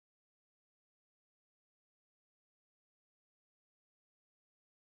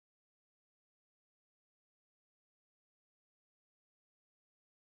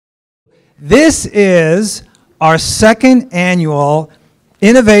This is our second annual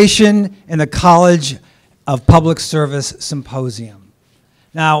Innovation in the College of Public Service Symposium.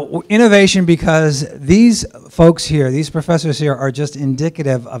 Now, innovation because these folks here, these professors here, are just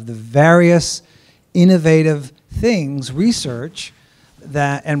indicative of the various innovative things, research,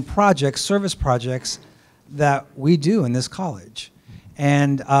 and projects, service projects, that we do in this college.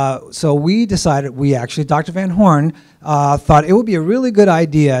 And so we decided, Dr. Van Horn thought it would be a really good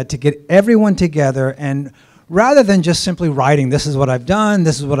idea to get everyone together, and rather than just simply writing, this is what I've done,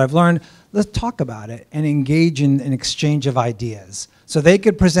 this is what I've learned, let's talk about it and engage in an exchange of ideas. So they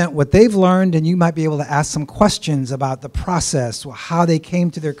could present what they've learned, and you might be able to ask some questions about the process, how they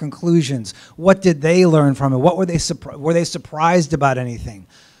came to their conclusions, what did they learn from it, were they surprised about anything?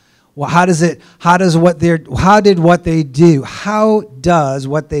 Well, how does what they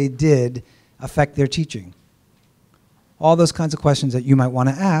did affect their teaching? All those kinds of questions that you might want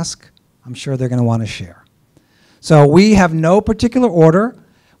to ask, I'm sure they're going to want to share. So we have no particular order.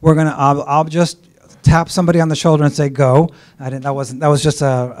 I'll just tap somebody on the shoulder and say go. That wasn't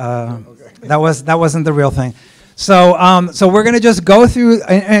the real thing. So we're going to just go through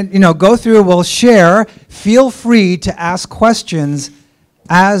we'll share. Feel free to ask questions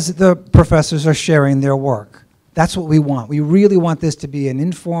as the professors are sharing their work. That's what we want. We really want this to be an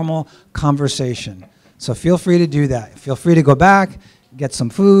informal conversation. So feel free to do that. Feel free to go back, get some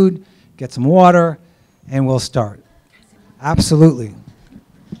food, get some water, and we'll start. Absolutely.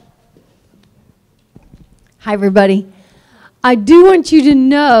 Hi, everybody. I do want you to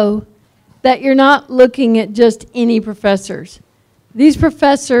know that you're not looking at just any professors. These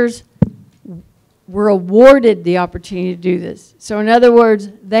professors were awarded the opportunity to do this. So in other words,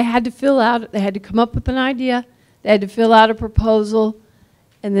 they had to come up with an idea, they had to fill out a proposal,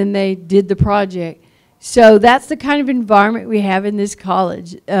 and then they did the project. So that's the kind of environment we have in this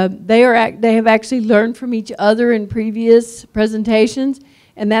college. They have actually learned from each other in previous presentations,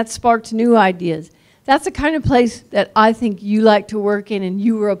 and that sparked new ideas. That's the kind of place that I think you like to work in, and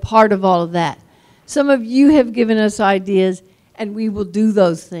you were a part of all of that. Some of you have given us ideas, and we will do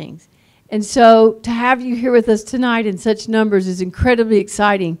those things. And so to have you here with us tonight in such numbers is incredibly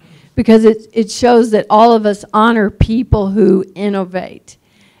exciting, because it shows that all of us honor people who innovate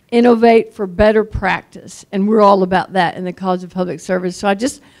for better practice. And we're all about that in the College of Public Service. So I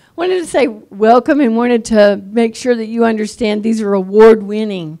just wanted to say welcome and wanted to make sure that you understand these are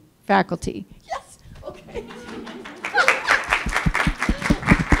award-winning faculty. Yes, okay.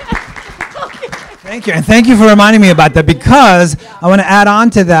 Thank you, and thank you for reminding me about that, because I want to add on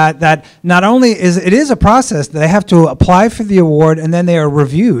to that not only is it a process, they have to apply for the award, and then they are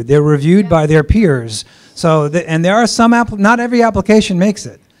reviewed. They're reviewed by their peers. So, and there are some, not every application makes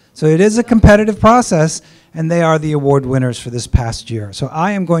it. So it is a competitive process, and they are the award winners for this past year. So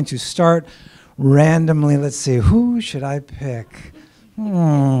I am going to start randomly. Let's see, who should I pick?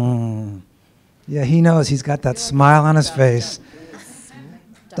 Yeah, he knows. He's got that smile on his face.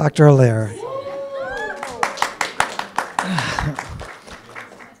 Dr. Allaire.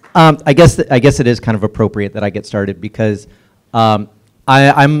 I guess it is kind of appropriate that I get started, because I'm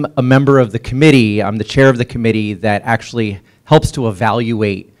a member of the committee. I'm the chair of the committee that actually helps to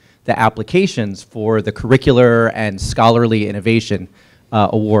evaluate the applications for the Curricular and Scholarly Innovation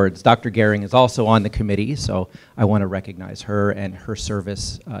Awards. Dr. Gehring is also on the committee, so I want to recognize her and her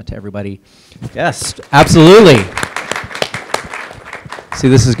service to everybody. Yes, absolutely. See,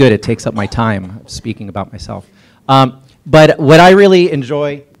 this is good. It takes up my time speaking about myself. But what I really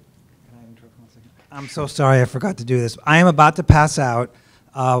enjoy... I'm so sorry I forgot to do this. I am about to pass out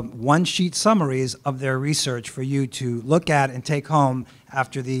one-sheet summaries of their research for you to look at and take home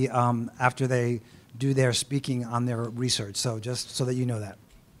after they do their speaking on their research. So just so that you know that.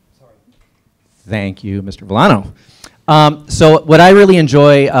 Sorry. Thank you, Mr. Villano. So what I really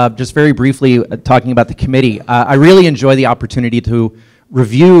enjoy, just very briefly talking about the committee, I really enjoy the opportunity to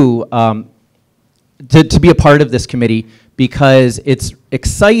review, to be a part of this committee, because it's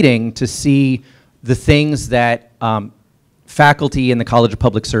exciting to see the things that faculty in the College of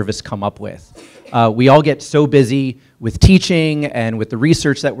Public Service come up with. We all get so busy with teaching and with the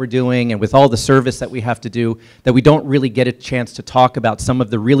research that we're doing and with all the service that we have to do that we don't really get a chance to talk about some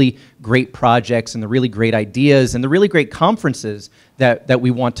of the really great projects and the really great ideas and the really great conferences that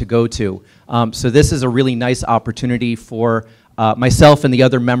we want to go to. So this is a really nice opportunity for myself and the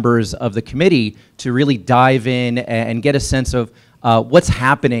other members of the committee to really dive in and get a sense of what's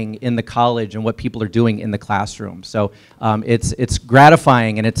happening in the college and what people are doing in the classroom. So it's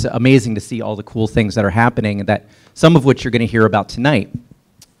gratifying, and it's amazing to see all the cool things that are happening, and that some of which you're going to hear about tonight.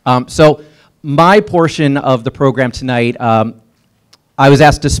 So my portion of the program tonight, I was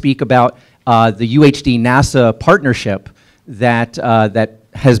asked to speak about the UHD NASA partnership that, that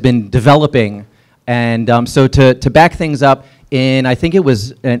has been developing. And so to back things up, I think it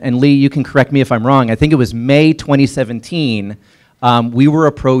was, and Lee, you can correct me if I'm wrong, I think it was May 2017, we were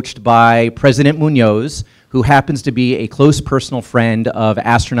approached by President Munoz, who happens to be a close personal friend of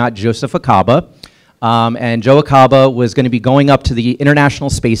astronaut Joseph Acaba. And Joe Acaba was going to be going up to the International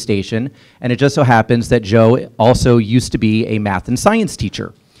Space Station, and it just so happens that Joe also used to be a math and science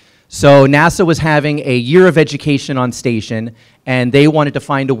teacher. So NASA was having a year of education on station, and they wanted to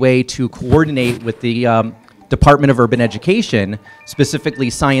find a way to coordinate with the Department of Urban Education, specifically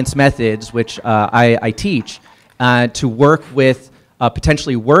science methods, which I teach, to work with,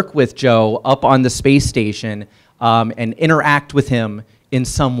 potentially work with Joe up on the space station and interact with him in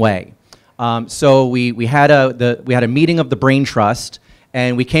some way. So we had a meeting of the Brain Trust,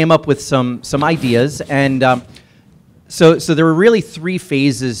 and we came up with some ideas, and so there were really three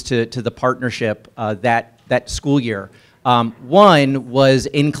phases to the partnership that school year. One was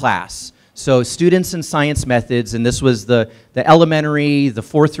in class. So students in science methods, and this was the elementary, the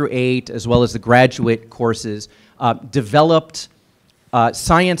 4 through 8, as well as the graduate courses, developed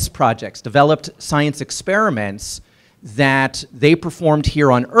science projects, developed science experiments that they performed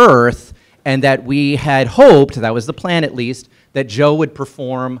here on Earth, and that we had hoped, that was the plan at least, that Joe would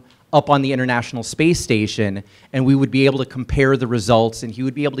perform up on the International Space Station, and we would be able to compare the results, and he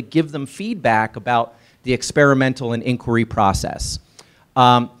would be able to give them feedback about the experimental and inquiry process.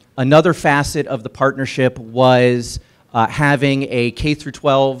 Another facet of the partnership was having a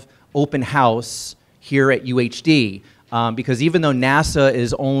K-12 open house here at UHD. Because even though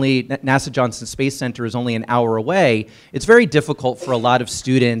NASA Johnson Space Center is only an hour away, it's very difficult for a lot of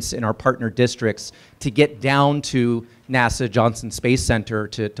students in our partner districts to get down to NASA Johnson Space Center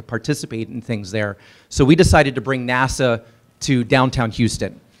to participate in things there. So we decided to bring NASA to downtown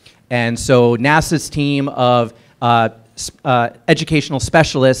Houston. And so NASA's team of educational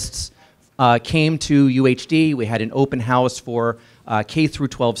specialists came to UHD. We had an open house for K through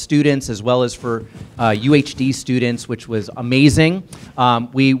 12 students, as well as for UHD students, which was amazing.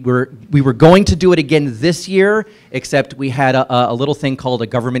 We were going to do it again this year, except we had a little thing called a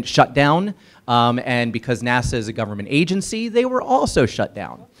government shutdown, and because NASA is a government agency, they were also shut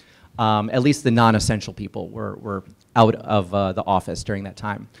down. At least the non-essential people were out of the office during that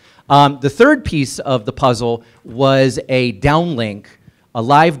time. The third piece of the puzzle was a downlink, a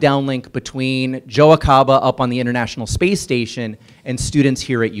live downlink between Joe Acaba up on the International Space Station and students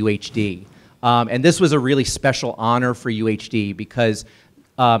here at UHD. And this was a really special honor for UHD because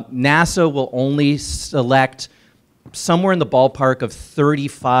NASA will only select somewhere in the ballpark of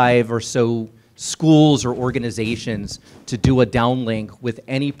 35 or so schools or organizations to do a downlink with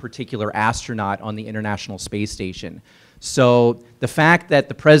any particular astronaut on the International Space Station. So the fact that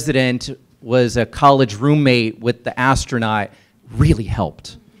the president was a college roommate with the astronaut really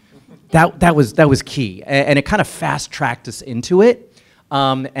helped. That was key, and it kind of fast-tracked us into it.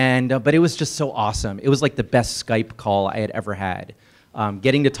 But it was just so awesome. It was like the best Skype call I had ever had,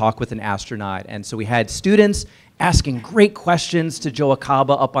 getting to talk with an astronaut. And so we had students asking great questions to Joe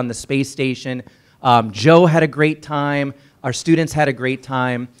Acaba up on the space station. Joe had a great time. Our students had a great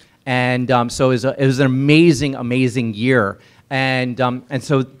time. And so it was an amazing, amazing year. And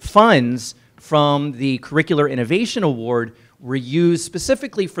so funds from the Curricular Innovation Award were used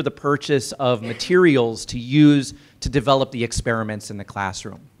specifically for the purchase of materials to use to develop the experiments in the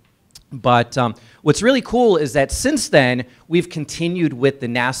classroom. But what's really cool is that since then, we've continued with the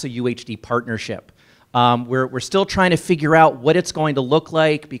NASA UHD partnership. We're still trying to figure out what it's going to look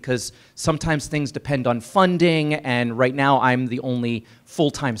like because sometimes things depend on funding, and right now I'm the only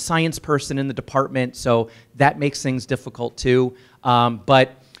full-time science person in the department, so that makes things difficult too.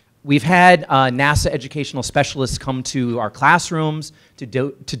 But we've had NASA educational specialists come to our classrooms to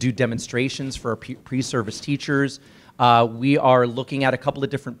do demonstrations for our pre-service teachers. We are looking at a couple of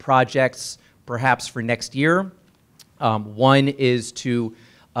different projects, perhaps for next year. One is to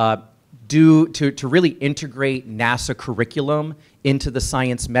really integrate NASA curriculum into the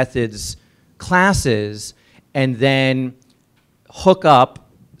science methods classes, and then hook up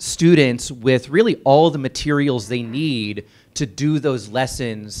students with really all the materials they need to do those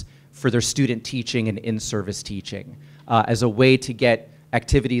lessons for their student teaching and in-service teaching as a way to get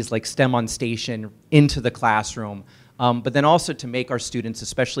activities like STEM on Station into the classroom, but then also to make our students,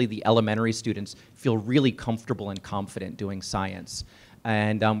 especially the elementary students, feel really comfortable and confident doing science.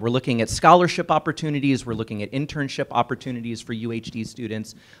 And we're looking at scholarship opportunities, we're looking at internship opportunities for UHD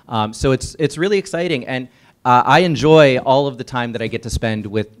students. So it's really exciting, and I enjoy all of the time that I get to spend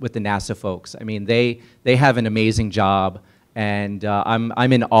with the NASA folks. I mean, they have an amazing job, And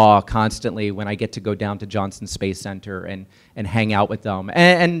I'm in awe constantly when I get to go down to Johnson Space Center and hang out with them.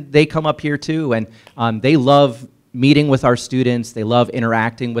 And they come up here too, and they love meeting with our students. They love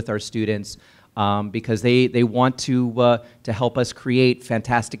interacting with our students because they want to help us create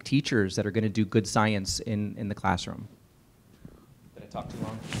fantastic teachers that are going to do good science in the classroom. Did I talk too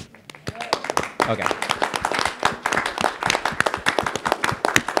long? Okay.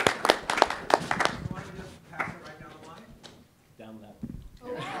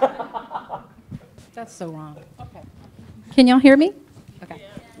 That's so wrong. Okay. Can y'all hear me? Okay.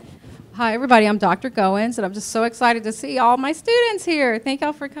 Hi, everybody. I'm Dr. Goins, and I'm just so excited to see all my students here. Thank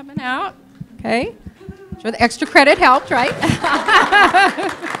y'all for coming out. Okay. Sure, the extra credit helped, right?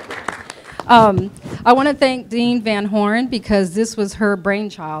 I want to thank Dean Van Horn because this was her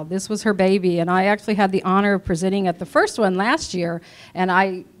brainchild. This was her baby, and I actually had the honor of presenting at the first one last year, and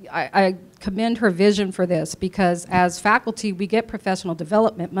I commend her vision for this because as faculty, we get professional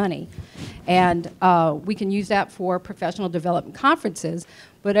development money, and we can use that for professional development conferences.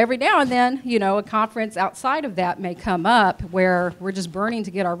 But every now and then, you know, a conference outside of that may come up where we're just burning to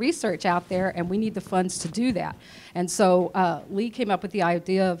get our research out there, and we need the funds to do that. And so Lee came up with the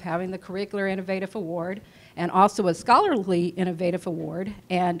idea of having the Curricular Innovative Award and also a Scholarly Innovative Award,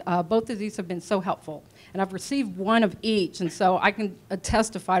 and both of these have been so helpful. And I've received one of each, and so I can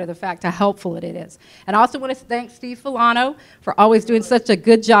testify to the fact how helpful it is. And I also want to thank Steve Filano for always doing such a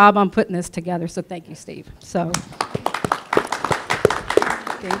good job on putting this together, so thank you, Steve. So.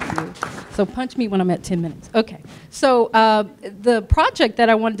 Thank you. So punch me when I'm at 10 minutes. Okay. So the project that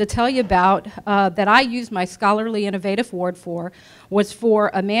I wanted to tell you about that I used my Scholarly Innovative Award for was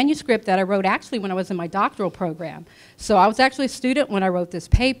for a manuscript that I wrote actually when I was in my doctoral program. So I was actually a student when I wrote this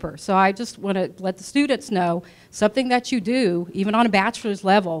paper. So I just want to let the students know something that you do, even on a bachelor's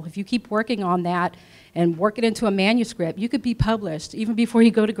level, if you keep working on that and work it into a manuscript, you could be published even before you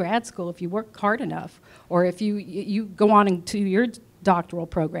go to grad school if you work hard enough, or if you go on into your doctoral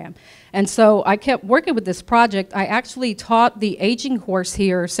program. And so I kept working with this project. I actually taught the aging course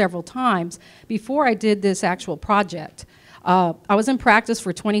here several times before I did this actual project. I was in practice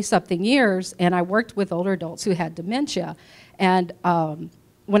for 20-something years, and I worked with older adults who had dementia. And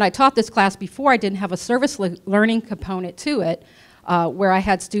when I taught this class before, I didn't have a service learning component to it, where I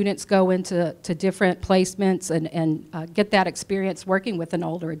had students go into different placements and get that experience working with an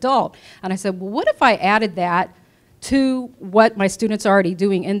older adult. And I said, well, what if I added that to what my students are already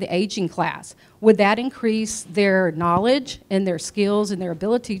doing in the aging class? Would that increase their knowledge and their skills and their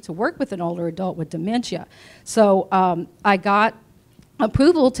ability to work with an older adult with dementia? So I got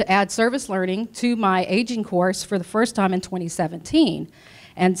approval to add service learning to my aging course for the first time in 2017.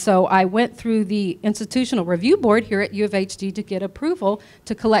 And so I went through the Institutional Review Board here at U of HD to get approval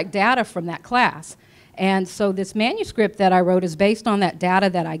to collect data from that class. And so this manuscript that I wrote is based on that data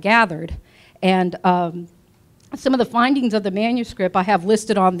that I gathered. And some of the findings of the manuscript I have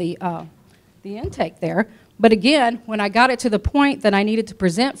listed on the intake there. But again, when I got it to the point that I needed to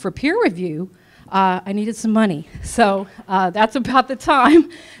present for peer review, I needed some money. So that's about the time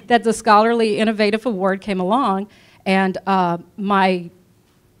that the Scholarly Innovative Award came along, and my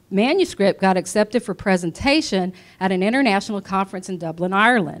manuscript got accepted for presentation at an international conference in Dublin,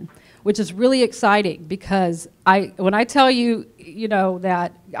 Ireland, which is really exciting because when I tell you, you know,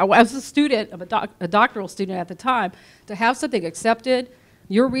 that I was a student, a doctoral student at the time, to have something accepted,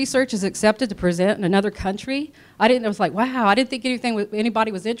 your research is accepted to present in another country. I was like, wow, I didn't think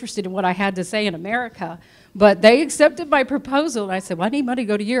anybody was interested in what I had to say in America. But they accepted my proposal, and I said, well, I need money to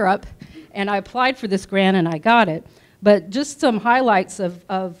go to Europe. And I applied for this grant, and I got it. But just some highlights of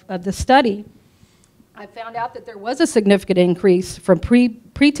the study. I found out that there was a significant increase from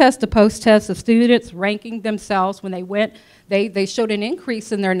pre-test to post-test of students ranking themselves when they went. They showed an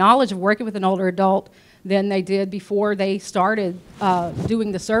increase in their knowledge of working with an older adult than they did before they started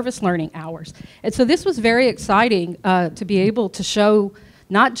doing the service learning hours. And so this was very exciting to be able to show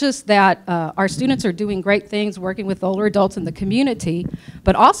not just that our students are doing great things working with older adults in the community,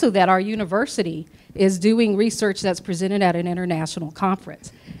 but also that our university is doing research that's presented at an international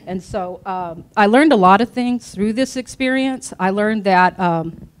conference. And so I learned a lot of things through this experience. I learned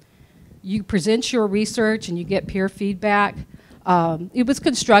that you present your research and you get peer feedback. It was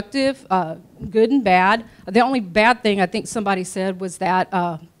constructive, good and bad. The only bad thing I think somebody said was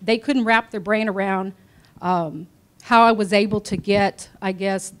that they couldn't wrap their brain around how I was able to get, I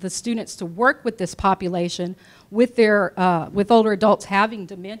guess, the students to work with this population with older adults having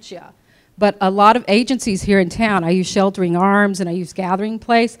dementia. But a lot of agencies here in town, I use Sheltering Arms and I use Gathering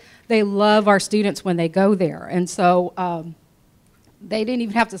Place, they love our students when they go there. And so They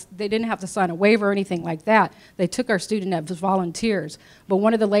didn't have to sign a waiver or anything like that. They took our student as volunteers. But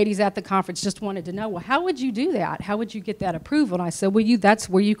one of the ladies at the conference just wanted to know, well, how would you do that? How would you get that approval? And I said, well, that's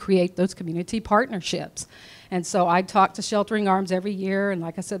where you create those community partnerships. And so I talk to Sheltering Arms every year, and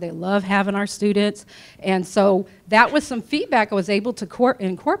like I said, they love having our students. And so that was some feedback I was able to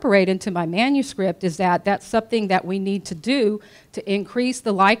incorporate into my manuscript, is that that's something that we need to do to increase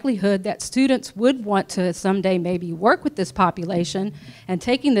the likelihood that students would want to someday maybe work with this population, and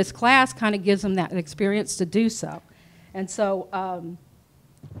taking this class kind of gives them that experience to do so. And so,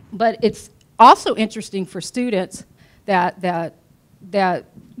 but it's also interesting for students that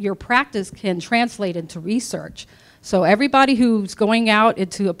your practice can translate into research. So everybody who's going out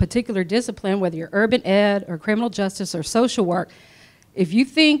into a particular discipline, whether you're urban ed or criminal justice or social work, if you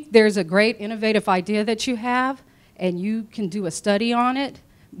think there's a great innovative idea that you have and you can do a study on it,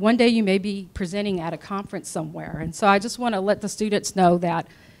 one day you may be presenting at a conference somewhere. And so I just want to let the students know that,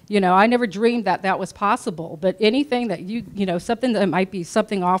 you know, I never dreamed that that was possible, but anything that you know, something that might be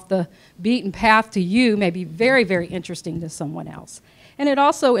something off the beaten path to you may be very, very interesting to someone else. And it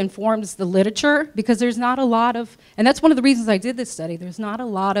also informs the literature, because there's not a lot of, and that's one of the reasons I did this study, there's not a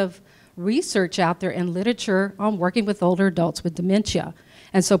lot of research out there in literature on working with older adults with dementia.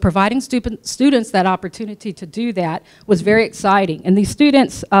 And so providing students that opportunity to do that was very exciting. And these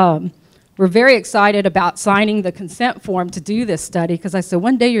students were very excited about signing the consent form to do this study, because I said,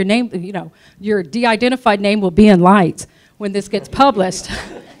 one day your name, you know, your de-identified name will be in lights when this gets published,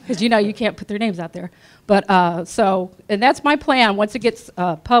 because you know you can't put their names out there. But so, and that's my plan once it gets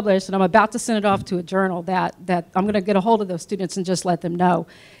published, and I'm about to send it off to a journal, that I'm going to get a hold of those students and just let them know.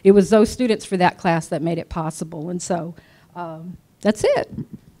 It was those students for that class that made it possible. And so that's it.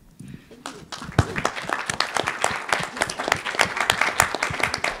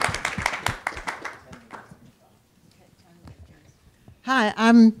 Hi,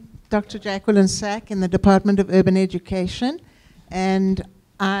 I'm Dr. Jacqueline Sack in the Department of Urban Education, and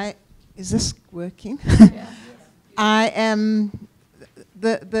is this working? Yeah. I am,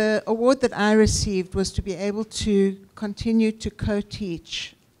 the award that I received was to be able to continue to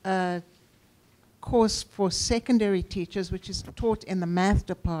co-teach a course for secondary teachers, which is taught in the math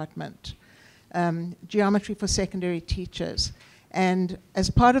department, geometry for secondary teachers. And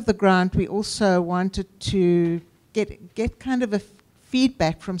as part of the grant, we also wanted to get kind of a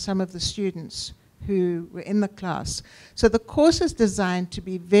feedback from some of the students who were in the class. So the course is designed to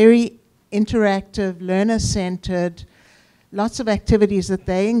be very interactive, learner-centered, lots of activities that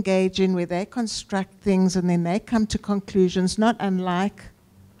they engage in where they construct things and then they come to conclusions, not unlike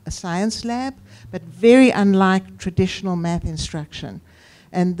a science lab, but very unlike traditional math instruction.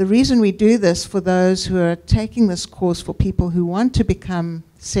 And the reason we do this for those who are taking this course for people who want to become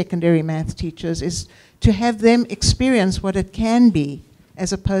secondary math teachers is to have them experience what it can be,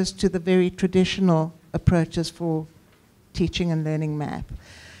 as opposed to the very traditional approaches for teaching and learning math.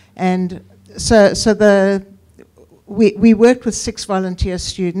 And so we worked with 6 volunteer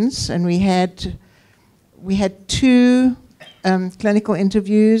students, and we had 2 clinical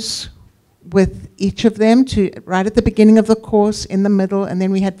interviews with each of them right at the beginning of the course, in the middle, and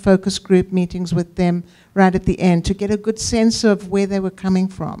then we had focus group meetings with them right at the end to get a good sense of where they were coming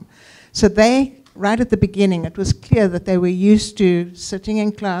from. So right at the beginning, it was clear that they were used to sitting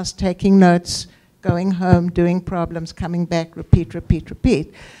in class, taking notes, going home, doing problems, coming back, repeat, repeat,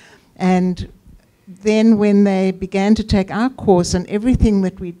 repeat. And then when they began to take our course, and everything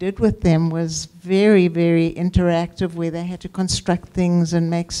that we did with them was very, very interactive, where they had to construct things and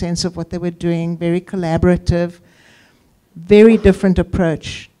make sense of what they were doing, very collaborative, very different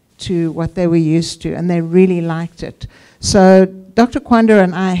approach to what they were used to, and they really liked it. So Dr. Kwanda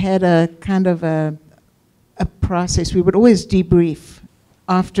and I had a kind of a process. We would always debrief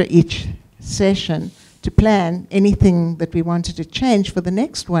after each session to plan anything that we wanted to change for the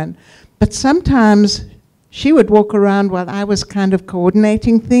next one. But sometimes she would walk around while I was kind of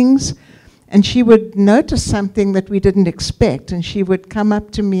coordinating things, and she would notice something that we didn't expect, and she would come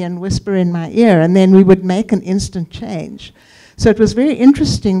up to me and whisper in my ear, and then we would make an instant change. So it was very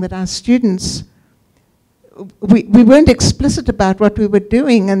interesting that our students, we weren't explicit about what we were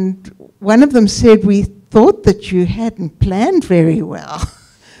doing, and one of them said, "We thought that you hadn't planned very well."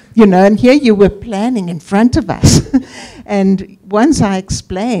 You know, and here you were planning in front of us. And once I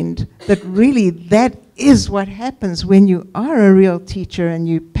explained that really that is what happens when you are a real teacher and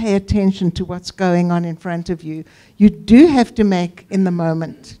you pay attention to what's going on in front of you, you do have to make in the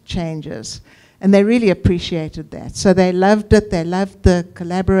moment changes. And they really appreciated that. So they loved it, they loved the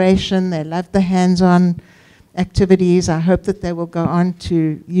collaboration, they loved the hands-on activities. I hope that they will go on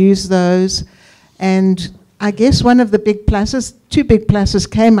to use those. And I guess one of the big pluses, two big pluses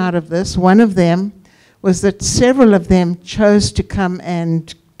came out of this. One of them was that several of them chose to come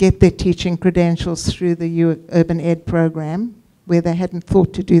and get their teaching credentials through the Urban Ed program, where they hadn't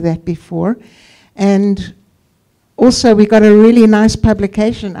thought to do that before. And also, we got a really nice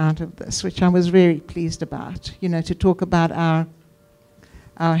publication out of this, which I was very pleased about, you know, to talk about our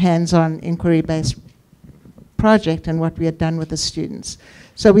hands-on inquiry-based project and what we had done with the students.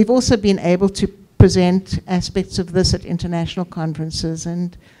 So we've also been able to present aspects of this at international conferences,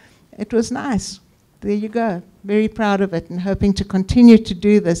 and it was nice. There you go. Very proud of it, and hoping to continue to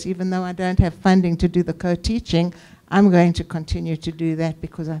do this, even though I don't have funding to do the co-teaching. I'm going to continue to do that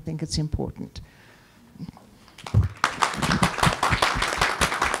because I think it's important. Can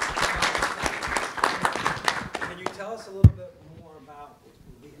you tell us a little bit more about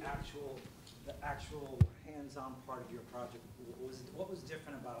the actual hands-on part of your project? What was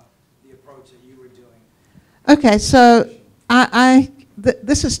different about the approach that you were doing? Okay, so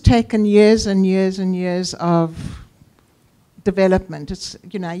this has taken years and years and years of development. It's,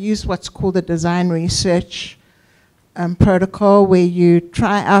 you know, I use what's called a design research protocol, where you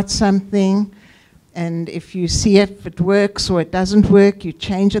try out something, and if you see if it works or it doesn't work, you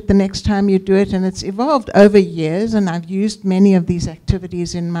change it the next time you do it. And it's evolved over years, and I've used many of these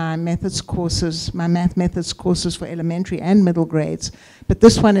activities in my methods courses, my math methods courses for elementary and middle grades. But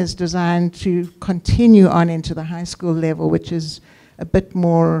this one is designed to continue on into the high school level, which is a bit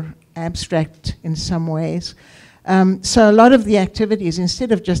more abstract in some ways. So a lot of the activities,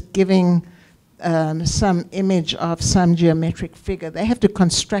 instead of just giving some image of some geometric figure, they have to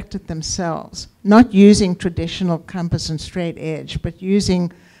construct it themselves, not using traditional compass and straight edge, but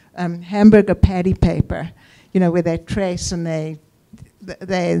using hamburger patty paper, you know, where they trace and they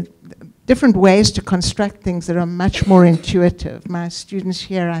different ways to construct things that are much more intuitive. My students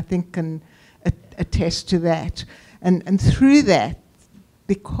here, I think, can attest to that. And through that,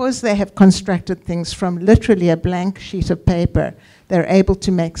 because they have constructed things from literally a blank sheet of paper, they're able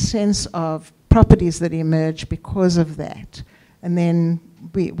to make sense of properties that emerge because of that. And then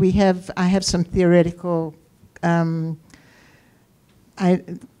I have some theoretical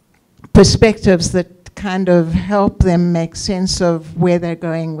perspectives that kind of help them make sense of where they're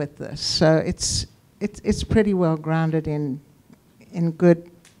going with this. So it's pretty well grounded in good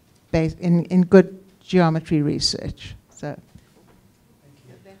geometry research. So.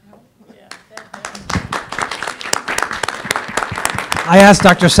 I asked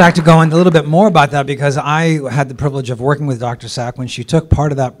Dr. Sack to go into a little bit more about that because I had the privilege of working with Dr. Sack when she took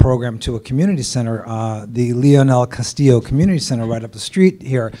part of that program to a community center, the Leonel Castillo Community Center right up the street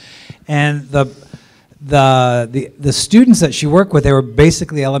here. And the students that she worked with, they were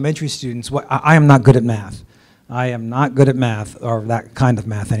basically elementary students. I am not good at math. I am not good at math, or that kind of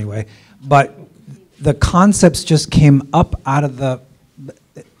math anyway. But the concepts just came up out of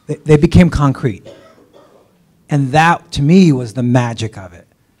they became concrete. And that, to me, was the magic of it.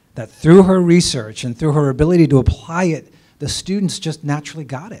 That through her research and through her ability to apply it, the students just naturally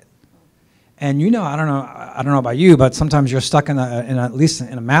got it. And you know, I don't know about you, but sometimes you're stuck at least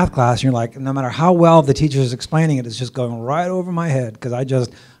in a math class, and you're like, no matter how well the teacher is explaining it, it's just going right over my head because I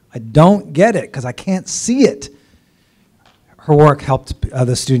don't get it because I can't see it. Her work helped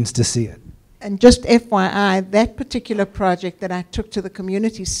the students to see it. And just FYI, that particular project that I took to the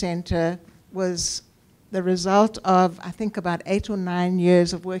community center was the result of, I think, about 8 or 9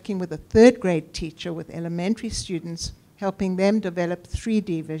 years of working with a third grade teacher with elementary students, helping them develop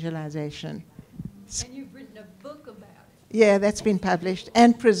 3D visualization. And you've written a book about it. Yeah, that's been published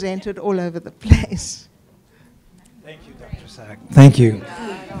and presented all over the place. Thank you, Dr. Sack. Thank you.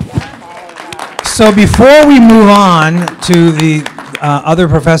 So before we move on to the other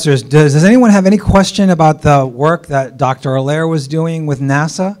professors, does anyone have any question about the work that Dr. Allaire was doing with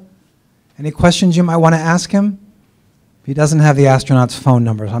NASA? Any questions you might want to ask him? He doesn't have the astronaut's phone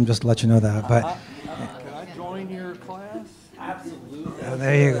numbers. I'm just letting you know that. But can I join your class? Absolutely.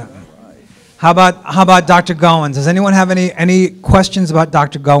 There you go. How about Dr. Goins? Does anyone have any questions about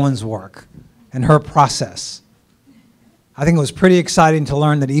Dr. Goins' work and her process? I think it was pretty exciting to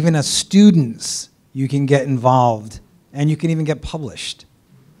learn that even as students, you can get involved and you can even get published.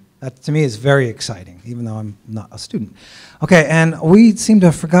 That, to me, is very exciting, even though I'm not a student. Okay, and we seem to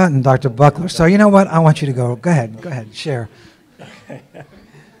have forgotten Dr. Buckler, so you know what? I want you to go. Go ahead, share.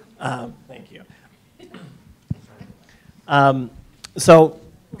 Thank you. So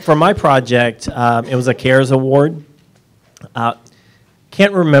for my project, it was a CARES Award.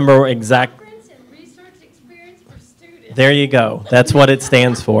 Can't remember exact. Research experience for students. There you go. That's what it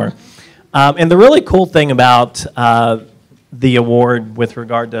stands for. And the really cool thing about the award with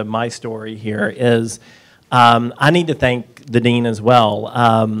regard to my story here is I need to thank the dean as well.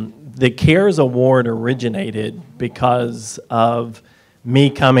 The CARES Award originated because of me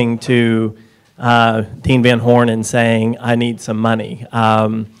coming to Dean Van Horn and saying, I need some money.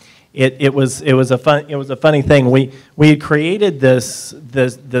 It was a funny thing. We had created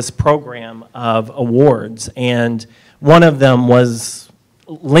this program of awards, and one of them was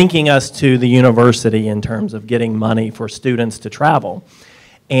linking us to the university in terms of getting money for students to travel.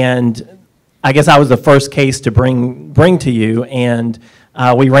 And I guess I was the first case to bring to you, and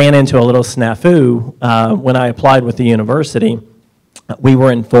we ran into a little snafu when I applied with the university. We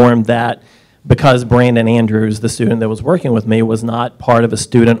were informed that because Brandon Andrews, the student that was working with me, was not part of a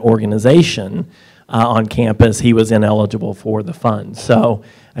student organization on campus, he was ineligible for the funds. So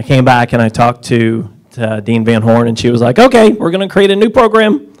I came back and I talked to Dean Van Horn, and she was like, okay, we're going to create a new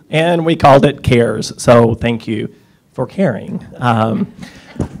program, and we called it CARES. So thank you for caring.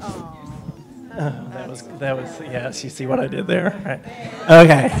 That was, yes, you see what I did there? Right.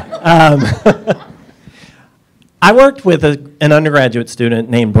 Okay. I worked with an undergraduate student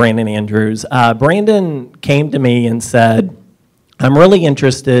named Brandon Andrews. Brandon came to me and said, I'm really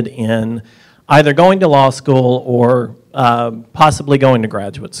interested in either going to law school or possibly going to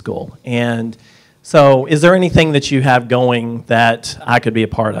graduate school. And so is there anything that you have going that I could be a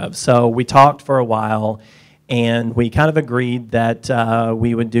part of? So we talked for a while, and we kind of agreed that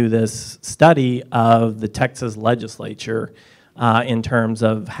we would do this study of the Texas legislature in terms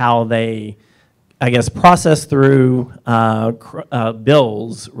of how they, I guess, process through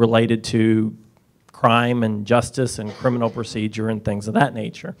bills related to crime and justice and criminal procedure and things of that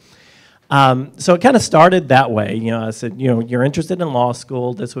nature. So it kind of started that way. You know, I said, you know, you're interested in law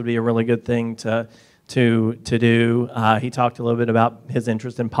school. This would be a really good thing to do. He talked a little bit about his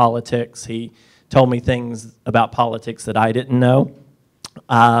interest in politics. He told me things about politics that I didn't know.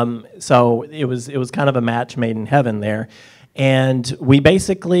 So it was kind of a match made in heaven there. And we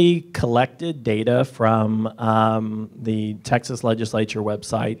basically collected data from the Texas legislature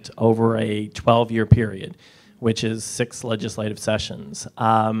website over a 12-year period, which is 6 legislative sessions.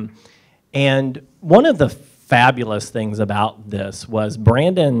 And one of the fabulous things about this was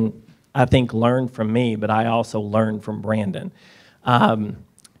Brandon, I think, learned from me, but I also learned from Brandon.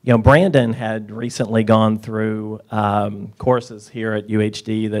 You know, Brandon had recently gone through courses here at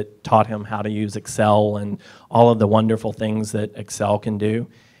UHD that taught him how to use Excel and all of the wonderful things that Excel can do.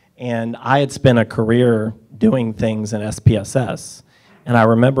 And I had spent a career doing things in SPSS. And I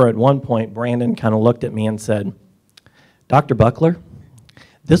remember at one point, Brandon kind of looked at me and said, Dr. Buckler,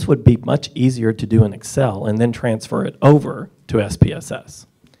 this would be much easier to do in Excel and then transfer it over to SPSS.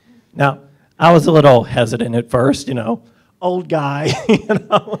 Now, I was a little hesitant at first, you know, old guy, you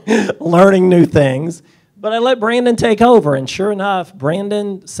know, learning new things. But I let Brandon take over, and sure enough,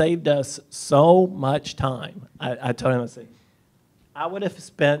 Brandon saved us so much time. I told him, I said, I would have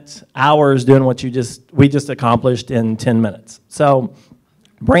spent hours doing what we just accomplished in 10 minutes. So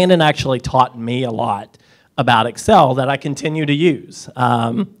Brandon actually taught me a lot about Excel that I continue to use.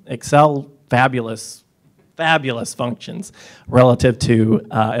 Excel, fabulous functions relative to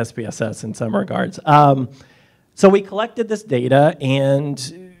SPSS in some regards. So we collected this data,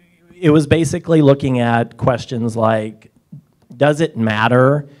 and it was basically looking at questions like, does it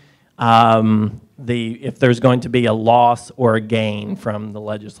matter if there's going to be a loss or a gain from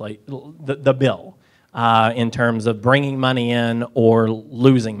the bill in terms of bringing money in or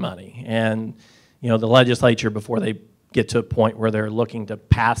losing money? And you know, the legislature, before they get to a point where they're looking to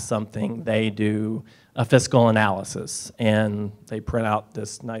pass something, they do a fiscal analysis, and they print out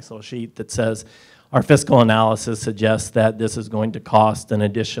this nice little sheet that says, our fiscal analysis suggests that this is going to cost an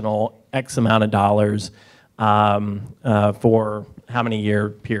additional X amount of dollars for how many year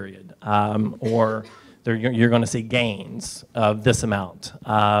period, or you're going to see gains of this amount.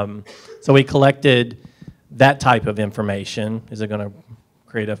 So we collected that type of information. Is it going to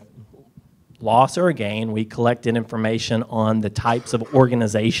create a loss or a gain? We collected information on the types of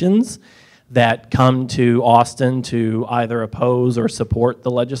organizations that come to Austin to either oppose or support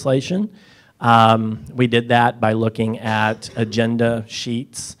the legislation. We did that by looking at agenda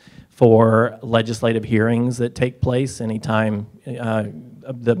sheets for legislative hearings that take place. Anytime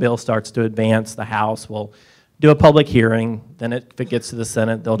the bill starts to advance, the House will do a public hearing. Then if it gets to the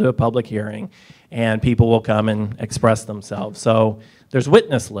Senate, they'll do a public hearing, and people will come and express themselves. So there's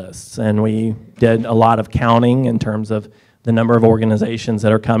witness lists, and we did a lot of counting in terms of the number of organizations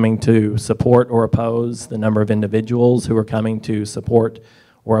that are coming to support or oppose, the number of individuals who are coming to support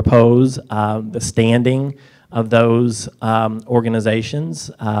or oppose, the standing of those organizations.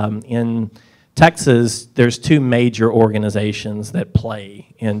 In Texas, there's two major organizations that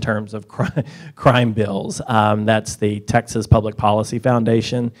play in terms of crime bills. That's the Texas Public Policy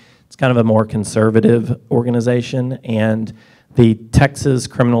Foundation. It's kind of a more conservative organization, and the Texas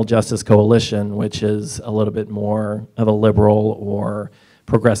Criminal Justice Coalition, which is a little bit more of a liberal or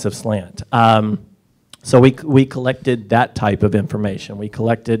progressive slant. So we collected that type of information. We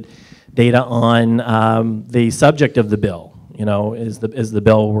collected data on the subject of the bill. You know, is the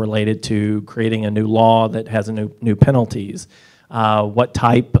bill related to creating a new law that has a new penalties? What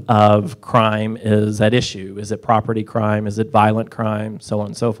type of crime is at issue? Is it property crime? Is it violent crime? So on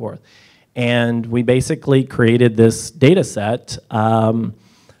and so forth. And we basically created this data set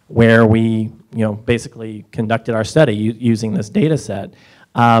where we, basically conducted our study using this data set.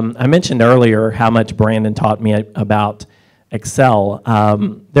 I mentioned earlier how much Brandon taught me about Excel.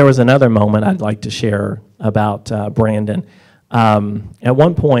 There was another moment I'd like to share about Brandon. At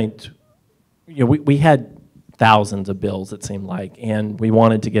one point, we had thousands of bills, it seemed like, and we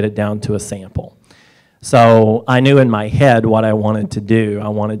wanted to get it down to a sample. So I knew in my head what I wanted to do. I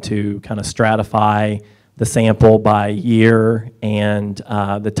wanted to kind of stratify the sample by year and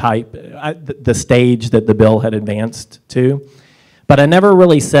the type, the stage that the bill had advanced to. But I never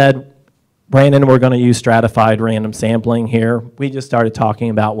really said, Brandon, we're going to use stratified random sampling here. We just started talking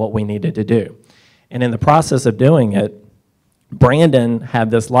about what we needed to do. And in the process of doing it, Brandon had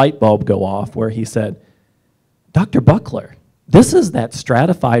this light bulb go off where he said, Dr. Buckler, this is that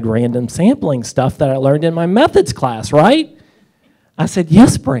stratified random sampling stuff that I learned in my methods class, right? I said,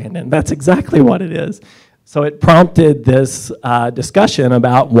 yes, Brandon, that's exactly what it is. So it prompted this discussion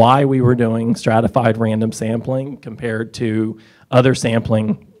about why we were doing stratified random sampling compared to other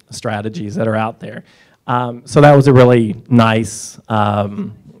sampling strategies that are out there. So that was a really nice,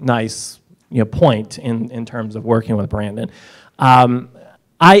 point in terms of working with Brandon.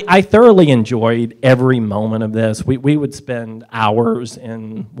 I thoroughly enjoyed every moment of this. We would spend hours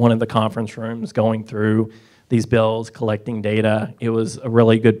in one of the conference rooms going through these bills, collecting data. It was a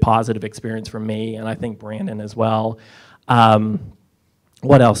really good positive experience for me, and I think Brandon as well.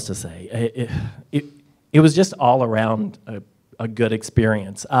 What else to say? It was just all around a good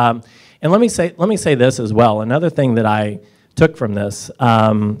experience. And let me say this as well. Another thing that I took from this,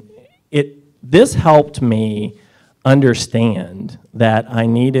 this helped me understand that I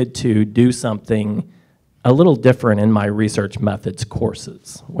needed to do something a little different in my research methods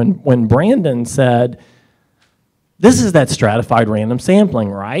courses. When Brandon said, this is that stratified random sampling,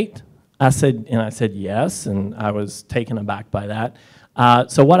 right? I said yes, and I was taken aback by that.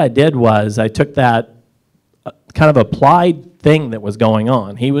 So what I did was I took that kind of applied thing that was going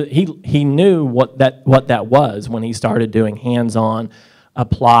on. He knew what that was when he started doing hands-on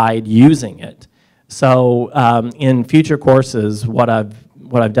applied using it. So in future courses, what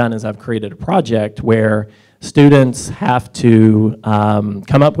I've done is I've created a project where students have to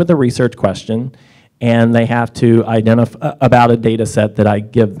come up with a research question, and they have to identify about a data set that I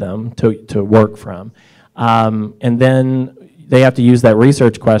give them to work from. And then they have to use that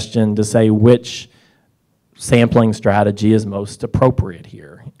research question to say which sampling strategy is most appropriate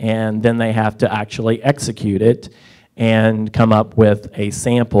here. And then they have to actually execute it and come up with a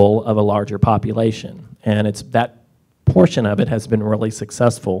sample of a larger population. And that portion of it has been really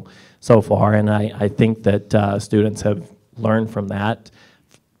successful so far, and I think that students have learned from that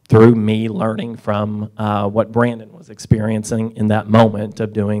through me learning from what Brandon was experiencing in that moment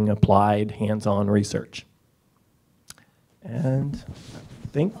of doing applied hands-on research. And I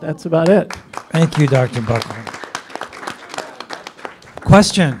think that's about it. Thank you, Dr. Buckler.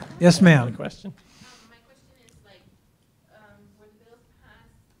 Question? Yes, ma'am. Question? My question is when bills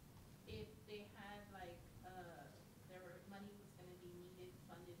passed, if they had money was going to be needed,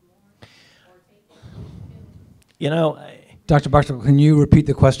 funded more, or taken? Dr. Buckler, can you repeat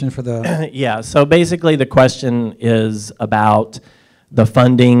the question for the... Yeah, so basically the question is about the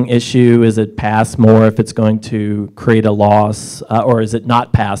funding issue. Is it passed more if it's going to create a loss, or is it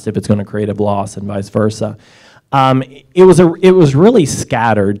not passed if it's going to create a loss, and vice versa? It was really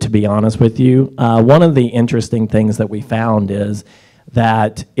scattered, to be honest with you. One of the interesting things that we found is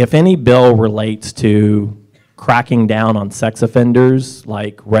that if any bill relates to cracking down on sex offenders,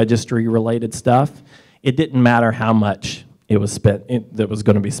 like registry-related stuff, it didn't matter how much it was spent, that was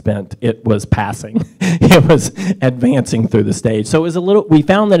going to be spent. It was passing. It was advancing through the stage. So it was we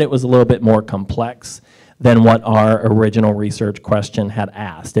found that it was a little bit more complex than what our original research question had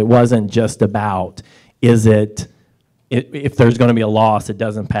asked. It wasn't just about, if there's going to be a loss, it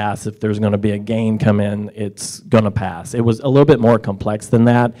doesn't pass. If there's going to be a gain come in, it's going to pass. It was a little bit more complex than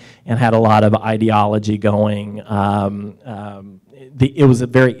that and had a lot of ideology going. It was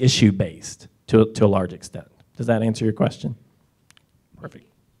very issue-based, to a large extent. Does that answer your question? Perfect.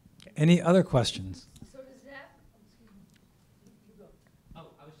 Any other questions? Oh,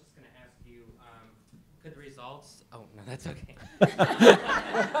 I was just going to ask you, could the results, oh, no, that's okay. Could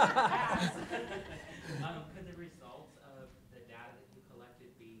the results of the data that you collected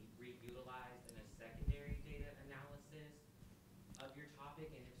be reutilized in a secondary data analysis of your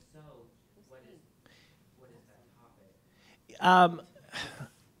topic? And if so, what is that topic?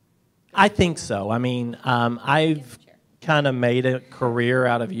 I think so. I mean, I've kind of made a career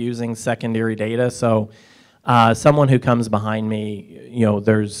out of using secondary data. So someone who comes behind me, you know,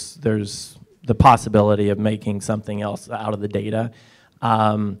 there's the possibility of making something else out of the data.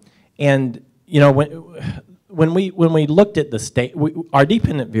 And, you know, when we looked at the state, our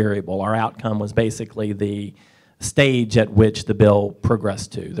dependent variable, our outcome was basically the stage at which the bill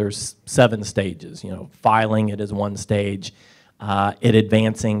progressed to. There's 7 stages, you know, filing it is one stage, it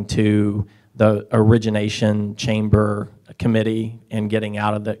advancing to the origination chamber committee and getting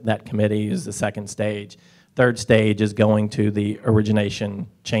out of that committee is the second stage. Third stage is going to the origination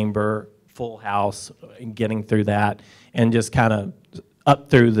chamber, full house, and getting through that, and just kind of up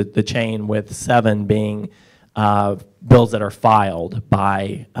through the chain, with 7 being bills that are filed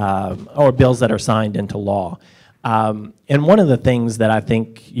by, or bills that are signed into law. And one of the things that I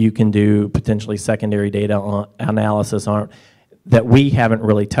think you can do potentially secondary data analysis on that we haven't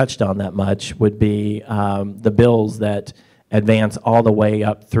really touched on that much would be the bills that advance all the way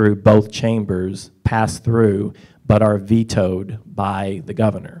up through both chambers, pass through, but are vetoed by the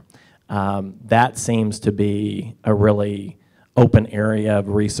governor. That seems to be a really open area of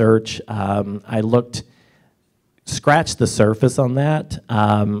research. I scratched the surface on that,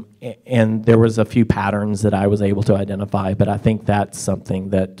 and there was a few patterns that I was able to identify, but I think that's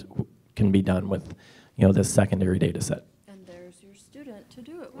something that can be done with, you know, this secondary data set. And there's your student to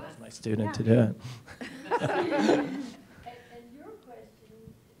do it with. That's my student to do it. And your question,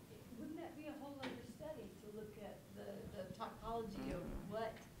 wouldn't that be a whole other study to look at the typology of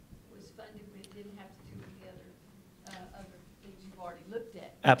what was funded but it didn't have to do with the other things you've already looked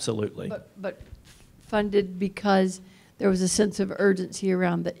at? Absolutely. But funded because there was a sense of urgency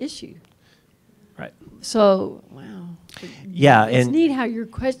around the issue. Right. So, wow. Yeah, It's and neat how your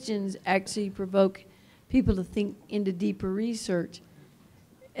questions actually provoke people to think into deeper research.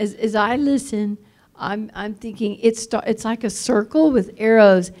 As I listen, I'm thinking it's like a circle with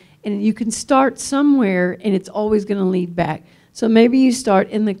arrows, and you can start somewhere, and it's always going to lead back. So maybe you start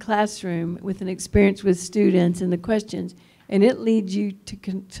in the classroom with an experience with students and the questions, and it leads you to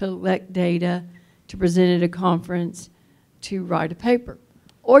collect data, to present at a conference, to write a paper.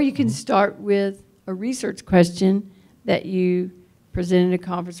 Or you can start with a research question that you present at a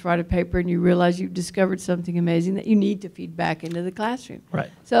conference, write a paper, and you realize you've discovered something amazing that you need to feed back into the classroom. right.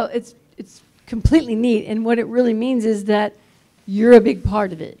 So it's completely neat, and what it really means is that you're a big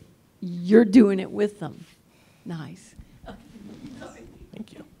part of it. You're doing it with them. Nice.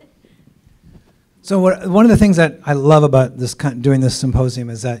 Thank you. So one of the things that I love about doing this symposium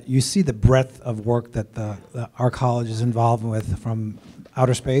is that you see the breadth of work that our college is involved with, from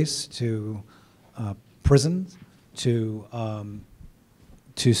outer space to prisons to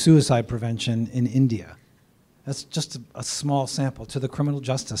suicide prevention in India. That's just a small sample, to the criminal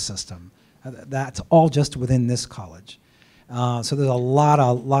justice system. That's all just within this college. So there's a lot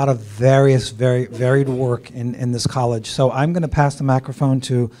of various, very varied work in this college. So I'm going to pass the microphone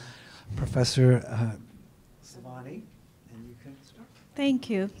to Professor Savani, and you can start. Thank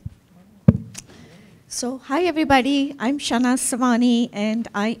you. So, hi everybody, I'm Shana Savani, and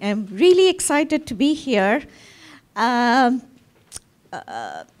I am really excited to be here.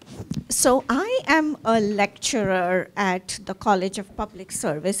 So I am a lecturer at the College of Public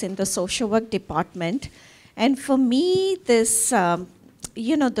Service in the Social Work Department. And for me, this,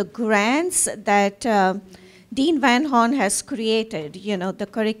 the grants that Dean Van Horn has created, the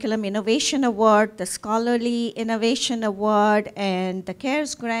Curriculum Innovation Award, the Scholarly Innovation Award, and the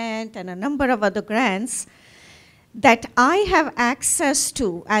CARES grant, and a number of other grants that I have access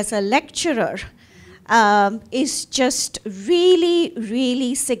to as a lecturer is just really,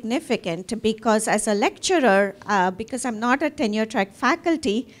 really significant, because as a lecturer, because I'm not a tenure track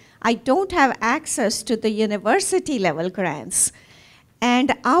faculty, I don't have access to the university level grants.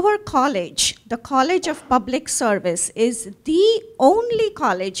 And our college, the College of Public Service, is the only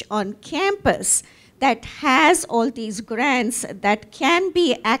college on campus that has all these grants that can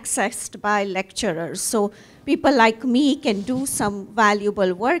be accessed by lecturers. So people like me can do some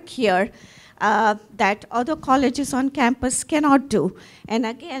valuable work here that other colleges on campus cannot do. And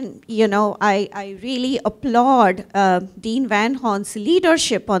again, I really applaud Dean Van Horn's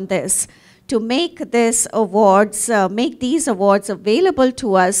leadership on this, to make these awards available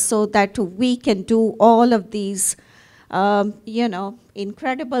to us so that we can do all of these,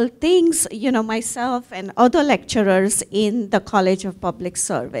 incredible things, myself and other lecturers in the College of Public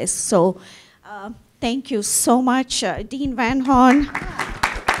Service. So thank you so much, Dean Van Horn.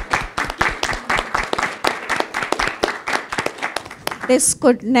 This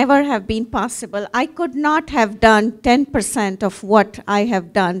could never have been possible. I could not have done 10% of what I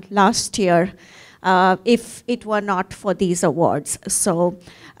have done last year if it were not for these awards. So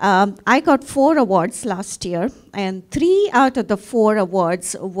I got 4 awards last year, and 3 out of the 4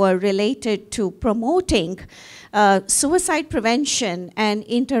 awards were related to promoting suicide prevention and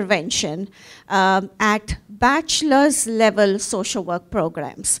intervention at bachelor's level social work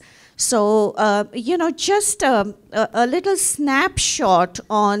programs. So, just a little snapshot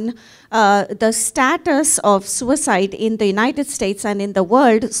on the status of suicide in the United States and in the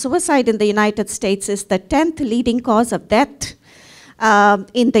world. Suicide in the United States is the 10th leading cause of death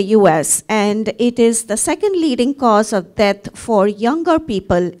in the US, and it is the 2nd leading cause of death for younger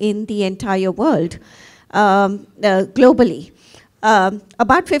people in the entire world, globally.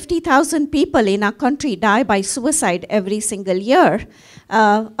 About 50,000 people in our country die by suicide every single year.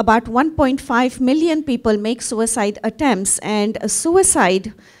 About 1.5 million people make suicide attempts, and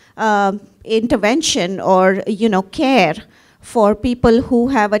suicide intervention or care for people who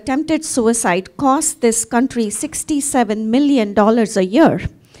have attempted suicide costs this country $67 million a year.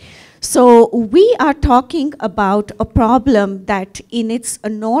 So we are talking about a problem that it's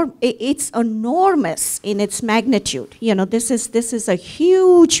enormous in its magnitude. This is a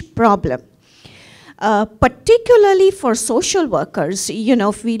huge problem. Particularly for social workers,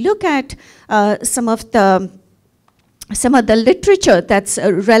 if we look at some of the literature that's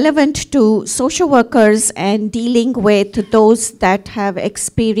relevant to social workers and dealing with those that have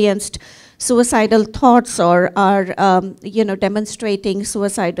experienced suicidal thoughts or are, demonstrating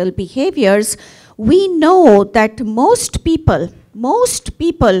suicidal behaviors, we know that most people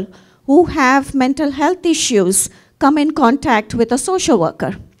who have mental health issues come in contact with a social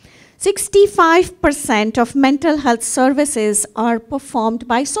worker. 65% of mental health services are performed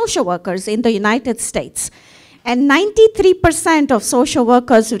by social workers in the United States. And 93% of social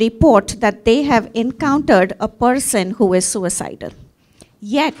workers report that they have encountered a person who is suicidal.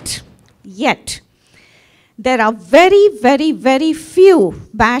 Yet, there are very, very, very few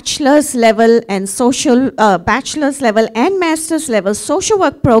bachelor's level and master's level social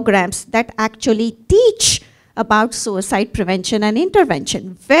work programs that actually teach about suicide prevention and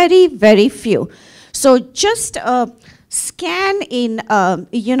intervention. Very, very few. So just scan in,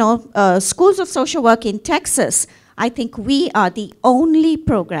 schools of social work in Texas. I think we are the only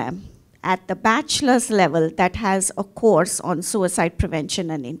program at the bachelor's level that has a course on suicide prevention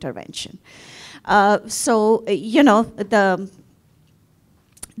and intervention. The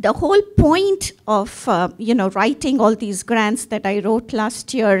whole point of writing all these grants that I wrote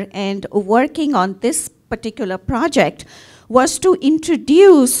last year and working on this particular project was to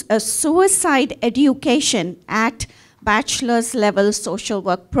introduce a suicide education at bachelor's level social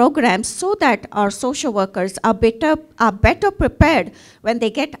work programs so that our social workers are better prepared when they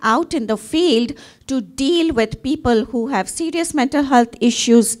get out in the field to deal with people who have serious mental health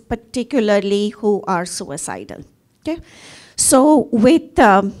issues, particularly who are suicidal. Okay? So with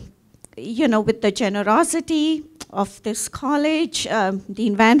with the generosity of this college,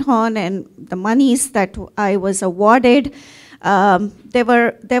 Dean Van Horn, and the monies that I was awarded, there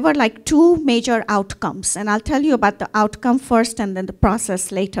were like 2 major outcomes, and I'll tell you about the outcome first and then the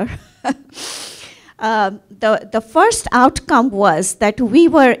process later. The first outcome was that we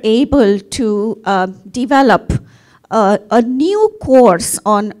were able to develop a new course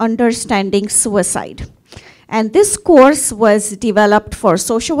on understanding suicide. And this course was developed for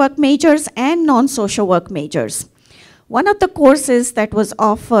social work majors and non-social work majors. One of the courses that was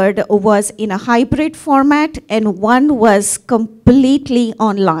offered was in a hybrid format, and one was completely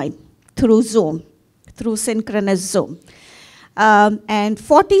online through Zoom, through synchronous Zoom. And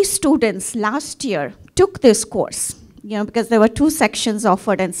 40 students last year took this course, because there were 2 sections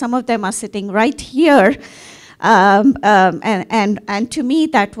offered, and some of them are sitting right here. And to me,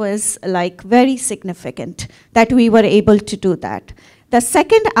 that was like very significant that we were able to do that. The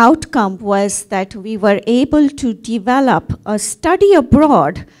second outcome was that we were able to develop a study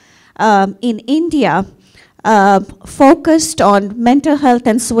abroad in India focused on mental health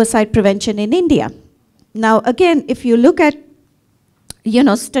and suicide prevention in India. Now, again, if you look at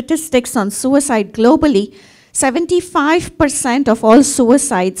statistics on suicide globally, 75% of all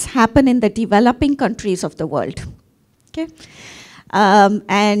suicides happen in the developing countries of the world. Okay?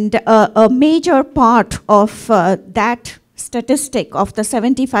 And a major part of that statistic of the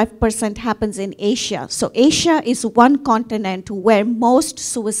 75% happens in Asia. So Asia is one continent where most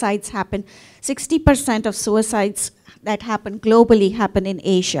suicides happen. 60% of suicides that happen globally happen in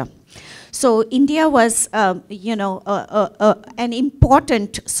Asia. So India was, an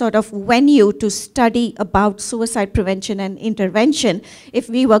important sort of venue to study about suicide prevention and intervention. If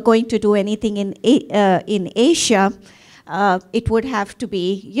we were going to do anything in Asia, it would have to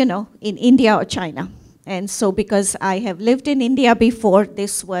be, in India or China. And so because I have lived in India before,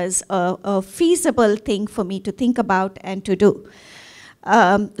 this was a feasible thing for me to think about and to do.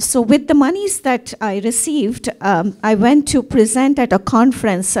 So with the monies that I received, I went to present at a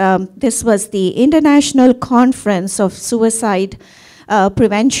conference. This was the International Conference of Suicide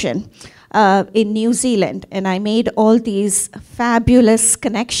Prevention in New Zealand. And I made all these fabulous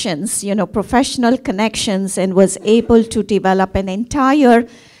connections, professional connections, and was able to develop an entire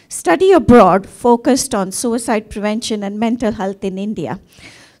study abroad focused on suicide prevention and mental health in India.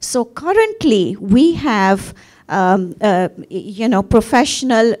 So currently, we have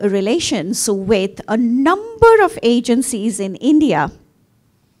professional relations with a number of agencies in India,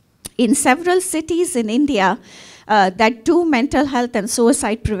 in several cities in India, that do mental health and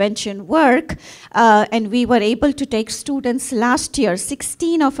suicide prevention work. And we were able to take students last year.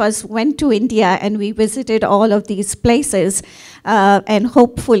 16 of us went to India and we visited all of these places. And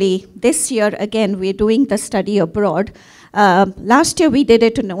hopefully this year, again, we're doing the study abroad. Last year we did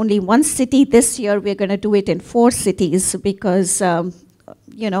it in only one city. This year we're going to do it in 4 cities because,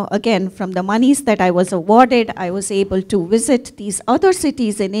 again, from the monies that I was awarded, I was able to visit these other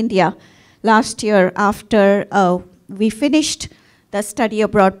cities in India last year after we finished the study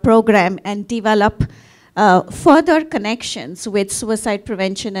abroad program and develop further connections with suicide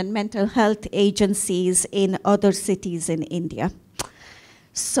prevention and mental health agencies in other cities in India.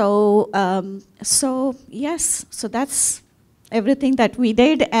 So yes, so that's everything that we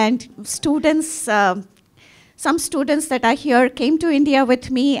did. And students, some students that are here came to India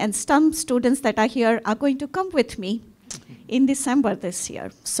with me, and some students that are here are going to come with me in December this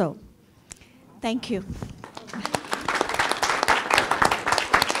year. So thank you.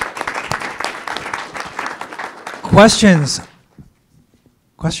 Questions?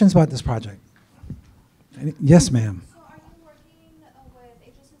 Questions about this project? Yes, ma'am.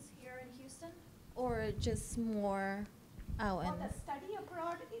 Or just more out in? For the study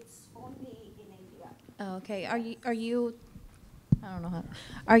abroad, it's only in India. Oh, okay. Are you? I don't know how.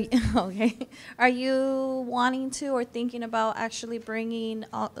 Are you okay? Are you wanting to or thinking about actually bringing,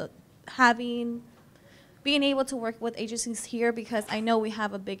 being able to work with agencies here, because I know we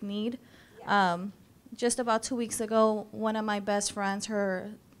have a big need. Yes. Just about 2 weeks ago, one of my best friends,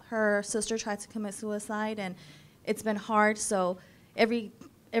 her sister tried to commit suicide, and it's been hard. So every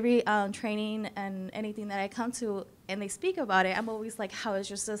training and anything that I come to and they speak about it, I'm always like, how is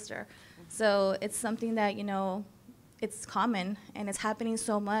your sister? So it's something that, it's common and it's happening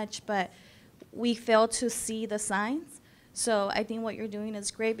so much, but we fail to see the signs. So I think what you're doing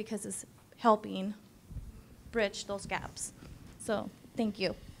is great because it's helping bridge those gaps. So thank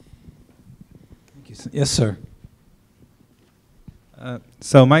you. Thank you. Yes, sir.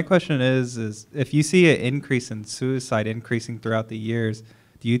 So my question is if you see an increase in suicide increasing throughout the years,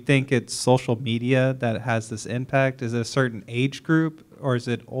 do you think it's social media that has this impact? Is it a certain age group, or is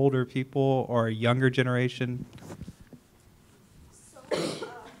it older people or a younger generation? So,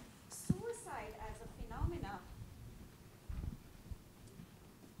 suicide as a phenomena.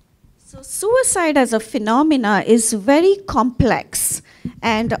 So suicide as a phenomena is very complex,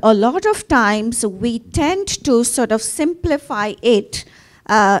 and a lot of times we tend to sort of simplify it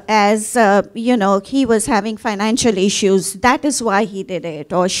as, he was having financial issues, that is why he did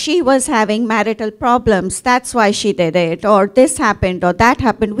it, or she was having marital problems, that's why she did it, or this happened, or that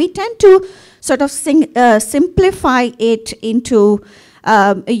happened. We tend to sort of simplify it into,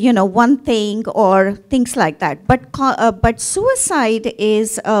 one thing or things like that. But suicide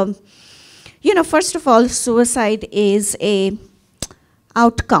is, first of all, suicide is a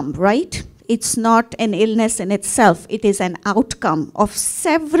outcome, right? It's not an illness in itself. It is an outcome of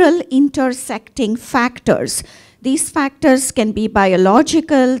several intersecting factors. These factors can be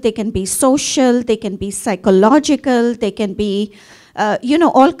biological, they can be social, they can be psychological, they can be,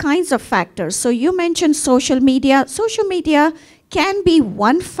 all kinds of factors. So you mentioned social media. Social media can be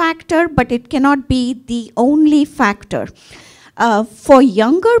one factor, but it cannot be the only factor. For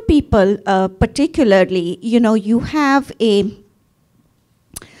younger people particularly, you have a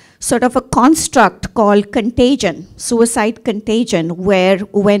sort of a construct called contagion, suicide contagion, where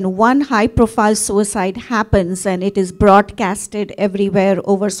when one high-profile suicide happens and it is broadcasted everywhere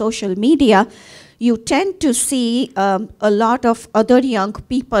over social media, you tend to see a lot of other young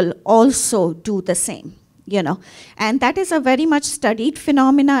people also do the same, you know. And that is a very much studied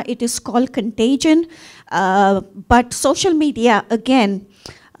phenomena. It is called contagion. But social media, again,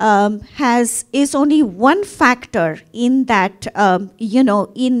 is only one factor in that, you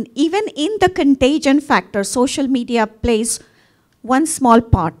know, even in the contagion factor, social media plays one small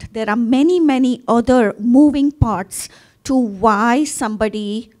part. There are many, many other moving parts to why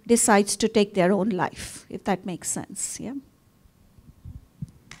somebody decides to take their own life, if that makes sense, yeah?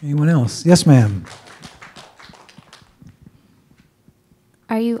 Anyone else? Yes, ma'am.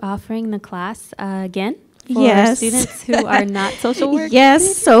 Are you offering the class again? For Yes. students who are not social work?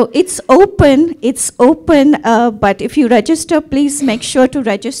 Yes, so it's open, but if you register, please make sure to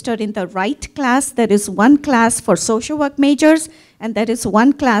register in the right class. There is one class for social work majors, and there is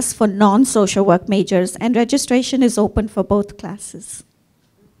one class for non-social work majors, and registration is open for both classes.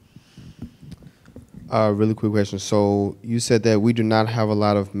 Really quick question. So you said that we do not have a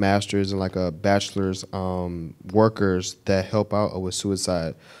lot of masters and like a bachelor's workers that help out with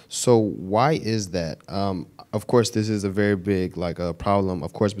suicide. So why is that? Of course, this is a very big like a problem,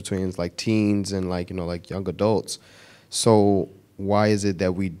 of course, between like teens and like, you know, like young adults. So why is it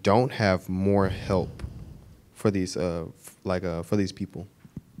that we don't have more help for these for these people?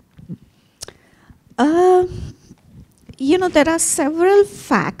 You know, there are several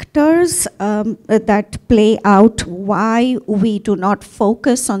factors that play out why we do not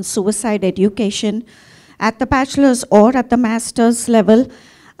focus on suicide education at the bachelor's or at the master's level.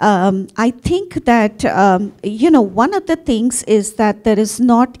 I think that, you know, one of the things is that there is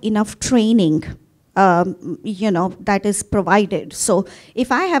not enough training, you know, that is provided. So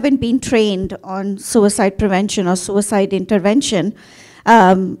if I haven't been trained on suicide prevention or suicide intervention,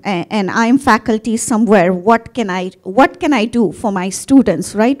 and I'm faculty somewhere, what can I do for my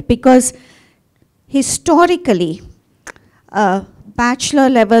students, right? Because historically, bachelor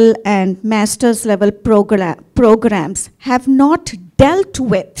level and master's level programs have not dealt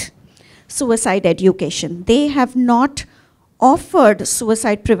with suicide education. They have not offered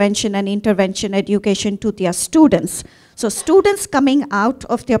suicide prevention and intervention education to their students. So students coming out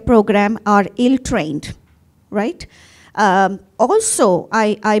of their program are ill-trained, right? Also,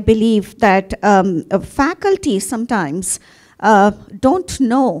 I believe that faculty sometimes don't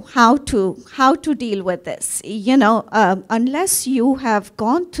know how to deal with this. You know, unless you have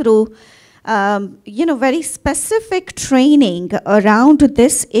gone through, you know, very specific training around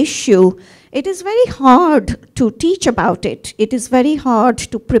this issue, it is very hard to teach about it. It is very hard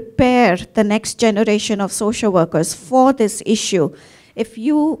to prepare the next generation of social workers for this issue if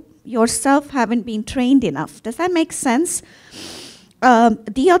you yourself haven't been trained enough. Does that make sense?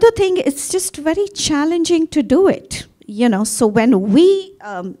 The other thing, it's just very challenging to do it. You know, so when we,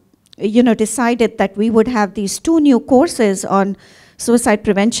 you know, decided that we would have these 2 new courses on suicide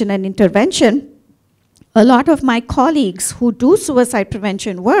prevention and intervention, a lot of my colleagues who do suicide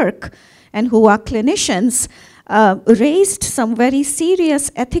prevention work and who are clinicians raised some very serious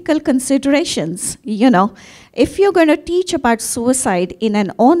ethical considerations. You know, if you're going to teach about suicide in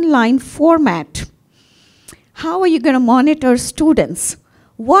an online format, how are you going to monitor students?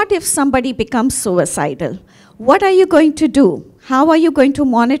 What if somebody becomes suicidal? What are you going to do? How are you going to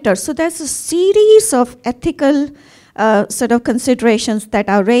monitor? So there's a series of ethical sort of considerations that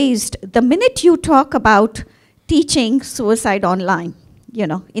are raised the minute you talk about teaching suicide online, you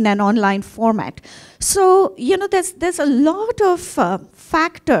know, in an online format. So, you know, there's a lot of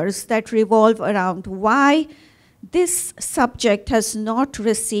factors that revolve around why this subject has not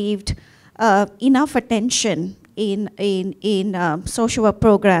received enough attention in social work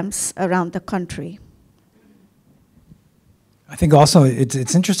programs around the country. I think also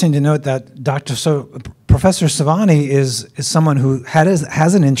it's interesting to note that Professor Savani is someone who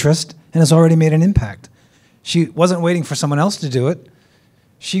has an interest and has already made an impact. She wasn't waiting for someone else to do it.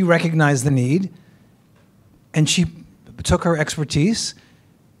 She recognized the need, and she took her expertise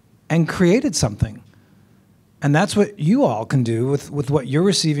and created something. And that's what you all can do with what you're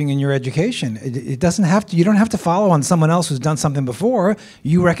receiving in your education. It doesn't have to, you don't have to follow on someone else who's done something before.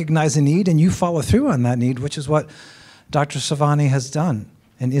 You recognize a need and you follow through on that need, which is what Dr. Savani has done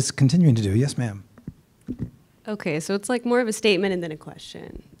and is continuing to do. Yes, ma'am. Okay, so it's like more of a statement and then a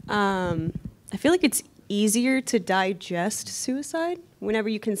question. I feel like it's easier to digest suicide whenever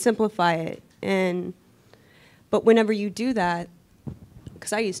you can simplify it. But whenever you do that,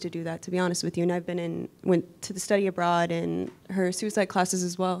 because I used to do that, to be honest with you, and went to the study abroad and her suicide classes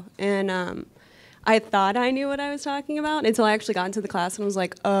as well. And I thought I knew what I was talking about until I actually got into the class and was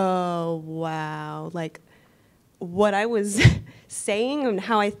like, oh, wow. Like, what I was saying and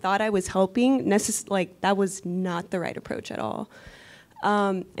how I thought I was helping, that was not the right approach at all.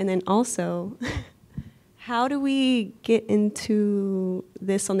 And then also, how do we get into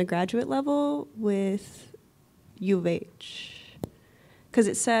this on the graduate level with U of H? Because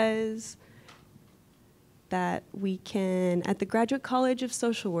it says that we can, at the Graduate College of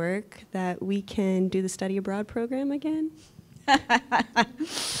Social Work, that we can do the study abroad program again?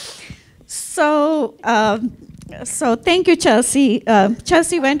 So thank you, Chelsea.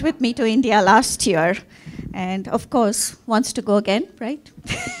 Chelsea went with me to India last year, and of course wants to go again, right?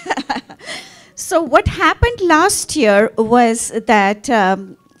 So what happened last year was that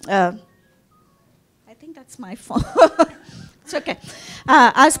I think that's my phone. It's okay.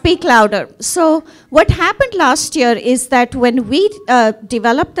 I'll speak louder. So what happened last year is that when we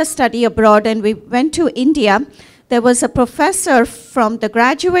developed the study abroad and we went to India, there was a professor from the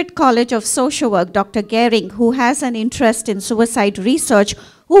Graduate College of Social Work, Dr. Gehring, who has an interest in suicide research,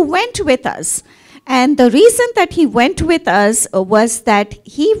 who went with us. And the reason that he went with us was that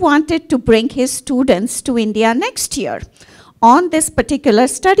he wanted to bring his students to India next year on this particular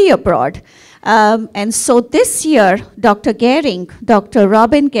study abroad. And so this year, Dr.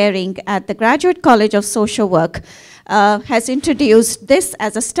 Robin Gehring at the Graduate College of Social Work has introduced this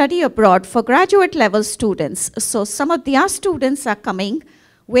as a study abroad for graduate level students. So some of our students are coming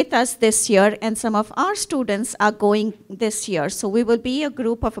with us this year, and some of our students are going this year. So we will be a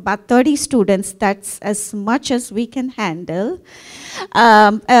group of about 30 students. That's as much as we can handle.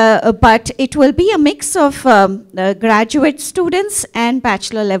 But it will be a mix of graduate students and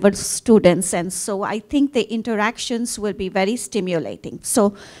bachelor level students. And so I think the interactions will be very stimulating.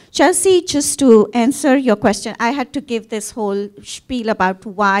 So Chelsea, just to answer your question, I had to give this whole spiel about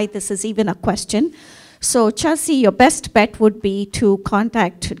why this is even a question. So Chelsea, your best bet would be to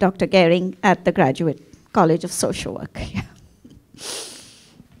contact Dr. Gehring at the Graduate College of Social Work. Yeah.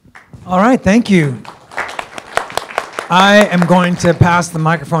 All right, thank you. I am going to pass the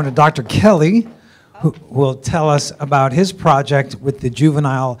microphone to Dr. Kelly, who will tell us about his project with the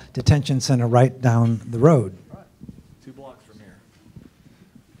Juvenile Detention Center right down the road. Right. 2 blocks from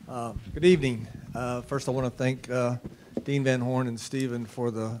here. Good evening. First, I want to thank Dean Van Horn and Stephen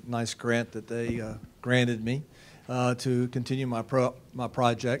for the nice grant that they granted me to continue my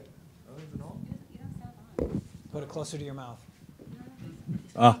project. Put it closer to your mouth.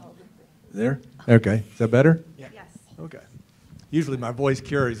 There? Okay. Is that better? Yeah. Yes. Okay. Usually my voice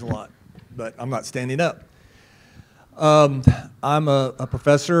carries a lot, but I'm not standing up. I'm a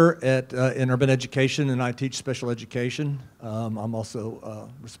professor in urban education, and I teach special education. I'm also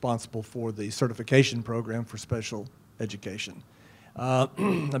responsible for the certification program for special education.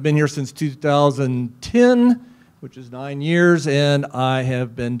 I've been here since 2010, which is 9 years, and I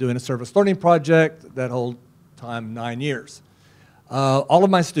have been doing a service learning project that whole time 9 years. All of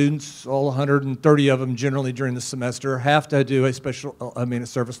my students, all 130 of them generally during the semester, have to do a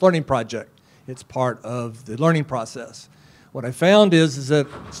service learning project. It's part of the learning process. What I found is that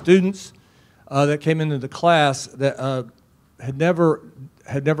students that came into the class that had never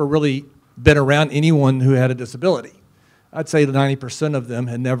really been around anyone who had a disability. I'd say that 90% of them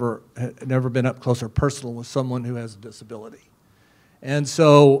had never been up close or personal with someone who has a disability. And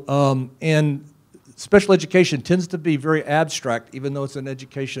so, and special education tends to be very abstract, even though it's an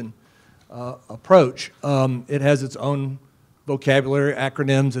education approach. It has its own vocabulary,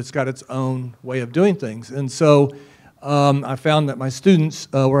 acronyms, it's got its own way of doing things. And so I found that my students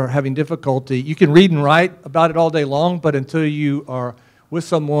were having difficulty. You can read and write about it all day long, but until you are with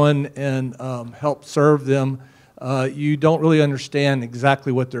someone and help serve them, you don't really understand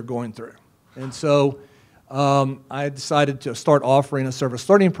exactly what they're going through. And so I decided to start offering a service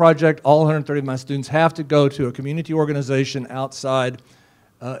learning project. All 130 of my students have to go to a community organization outside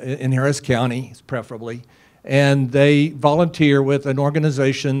in Harris County, preferably, and they volunteer with an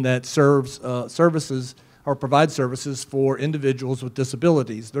organization that serves services or provides services for individuals with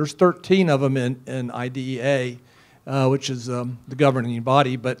disabilities. There's 13 of them in IDEA, which is the governing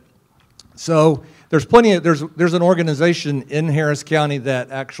body, but so there's plenty of, there's an organization in Harris County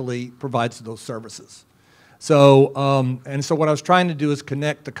that actually provides those services. So, and so what I was trying to do is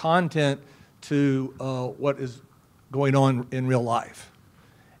connect the content to what is going on in real life.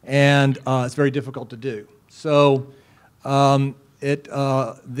 And it's very difficult to do. So then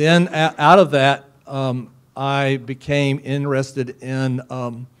out of that, I became interested in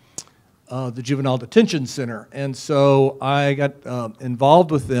the Juvenile Detention Center. And so I got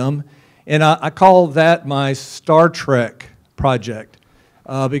involved with them, and I call that my Star Trek project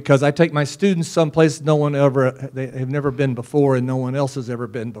because I take my students someplace they have never been before and no one else has ever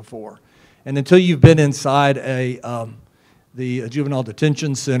been before. And until you've been inside the Juvenile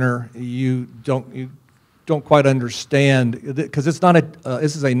Detention Center, you don't quite understand, because it's not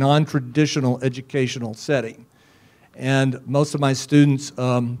this is a non-traditional educational setting. And most of my students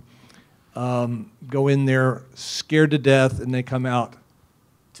go in there scared to death, and they come out.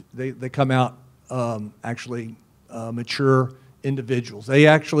 They come out actually mature individuals. They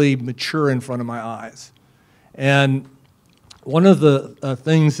actually mature in front of my eyes. And one of the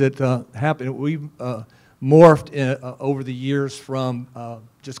things that happened, we morphed over the years from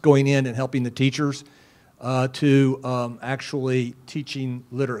just going in and helping the teachers to actually teaching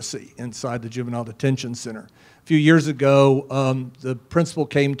literacy inside the Juvenile Detention Center. A few years ago, the principal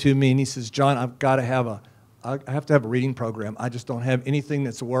came to me and he says, "John, I have to have a reading program. I just don't have anything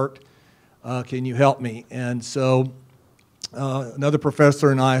that's worked. Can you help me?" And so another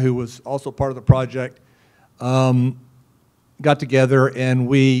professor and I, who was also part of the project, got together and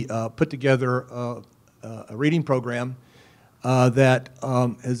we put together a reading program that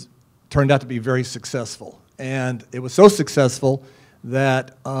has turned out to be very successful. And it was so successful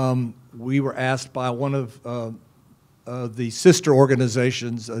that we were asked by one of the sister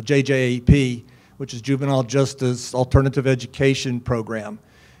organizations, JJAP, which is Juvenile Justice Alternative Education Program.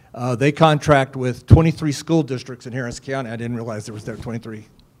 They contract with 23 school districts in Harris County. I didn't realize there was 23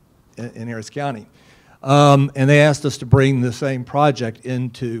 in Harris County. And they asked us to bring the same project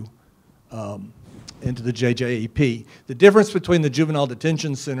into the JJEP. The difference between the Juvenile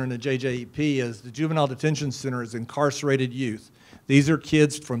Detention Center and the JJEP is the Juvenile Detention Center is incarcerated youth. These are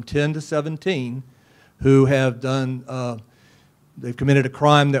kids from 10 to 17 who have they've committed a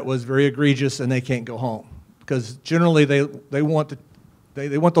crime that was very egregious and they can't go home. Because generally they want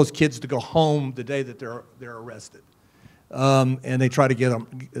those kids to go home the day that they're arrested. And they try to get them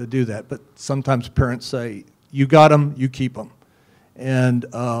to do that. But sometimes parents say, "You got them, you keep them." And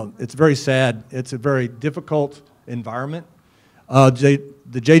it's very sad. It's a very difficult environment. The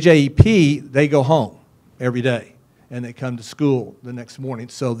JJEP, they go home every day, and they come to school the next morning.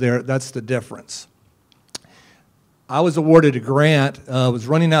 So that's the difference. I was awarded a grant. I was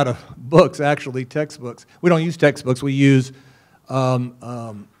running out of books, actually, textbooks. We don't use textbooks. We use, what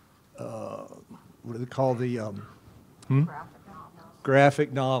do they call the?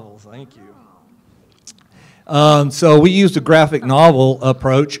 Graphic novels. Thank you. So we used a graphic novel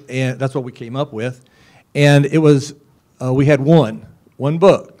approach, and that's what we came up with. And it was, we had one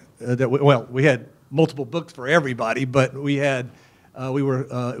book. We had multiple books for everybody, but we had,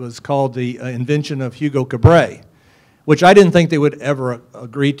 it was called The Invention of Hugo Cabret, which I didn't think they would ever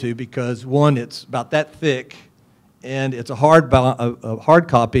agree to because, one, it's about that thick, and it's a hard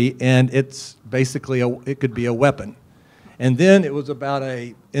copy, and it's basically, it could be a weapon. And then it was about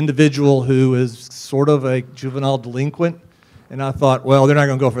an individual who is sort of a juvenile delinquent. And I thought, well, they're not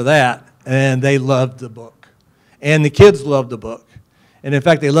going to go for that. And they loved the book. And the kids loved the book. And in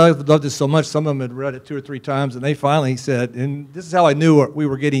fact, they loved it so much, some of them had read it 2 or 3 times. And they finally said, and this is how I knew we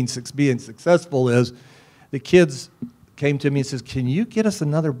were being successful, is the kids came to me and says, "Can you get us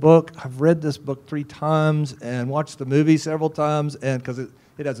another book? I've read this book 3 times and watched the movie several times, and because it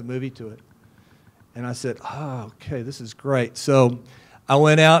has a movie to it." And I said, "Oh, okay, this is great." So I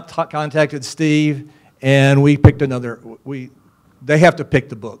went out, contacted Steve, and we picked another. They have to pick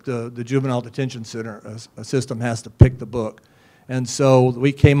the book. The Juvenile Detention Center system has to pick the book. And so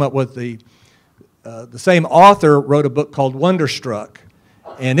we came up with the same author wrote a book called Wonderstruck,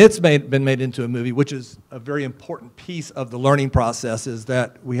 and it's been made into a movie, which is a very important piece of the learning process, is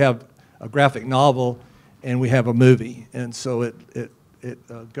that we have a graphic novel and we have a movie. And so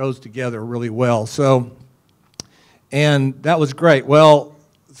it goes together really well. So, and that was great. Well,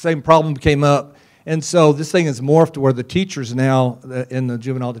 the same problem came up. And so this thing has morphed to where the teachers now in the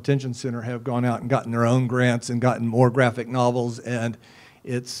Juvenile Detention Center have gone out and gotten their own grants and gotten more graphic novels, and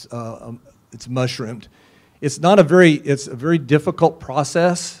it's mushroomed. It's a very difficult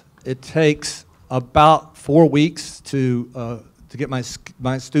process. It takes about 4 weeks to get my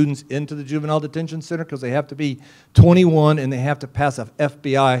students into the Juvenile Detention Center because they have to be 21 and they have to pass a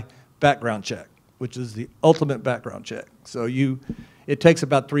FBI background check, which is the ultimate background check. So it takes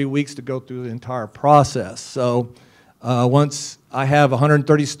about 3 weeks to go through the entire process. So once I have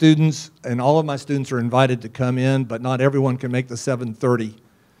 130 students, and all of my students are invited to come in, but not everyone can make the 7:30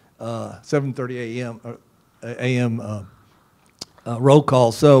 a.m. Roll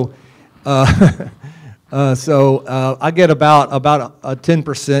call. So I get about a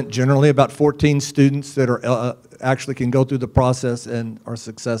 10% generally, about 14 students that are actually can go through the process and are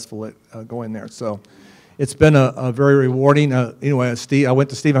successful at going there. So it's been a very rewarding. Anyway, Steve, I went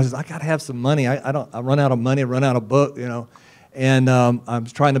to Steve. I said, I got to have some money. I run out of money. I run out of book. And I'm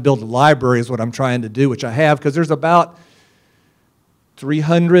trying to build a library is what I'm trying to do, which I have, because there's about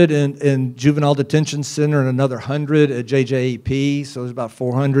 300 in juvenile detention center and another 100 at JJEP, so there's about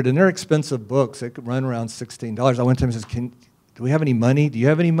 400, and they're expensive books. They could run around $16. I went to him and said, do we have any money? Do you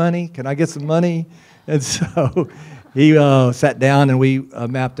have any money? Can I get some money? And so he sat down and we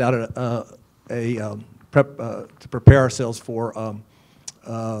mapped out to prepare ourselves for,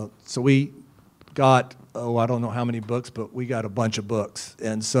 so we got, I don't know how many books, but we got a bunch of books.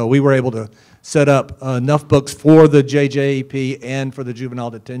 And so we were able to set up enough books for the JJEP and for the Juvenile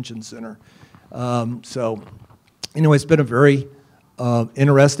Detention Center. So anyway, it's been a very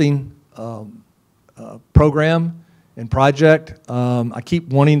interesting program and project. I keep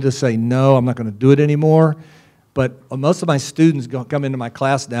wanting to say, no, I'm not going to do it anymore. But most of my students come into my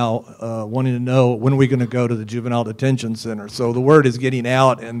class now wanting to know, when are we going to go to the Juvenile Detention Center? So the word is getting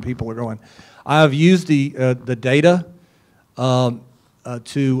out and people are going. I have used the data to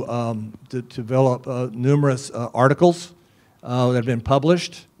develop numerous articles that have been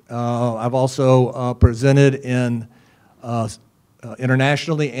published. I've also presented in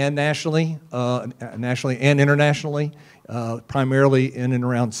internationally and nationally, nationally and internationally, primarily in and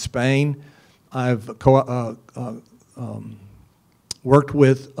around Spain. I've worked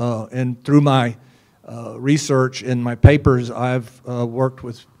with, and through my research in my papers, I've worked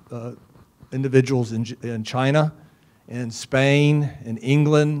with individuals in China, in Spain, in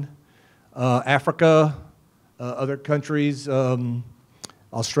England, Africa, other countries,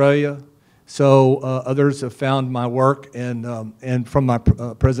 Australia. So others have found my work, and from my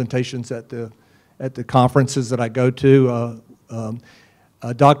presentations at the conferences that I go to.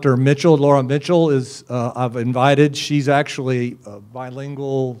 Dr. Mitchell, Laura Mitchell, is I've invited. She's actually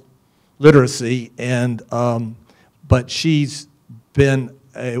bilingual literacy, and but she's been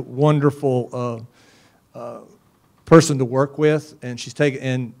a wonderful person to work with, and she's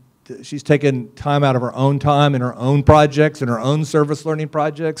taken time out of her own time and her own projects and her own service learning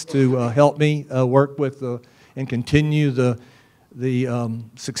projects to help me work with and continue the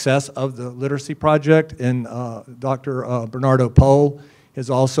success of the literacy project. And Dr. Bernardo Pohl has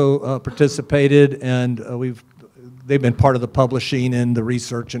also participated, and they've been part of the publishing and the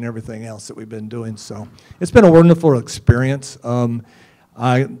research and everything else that we've been doing. So it's been a wonderful experience.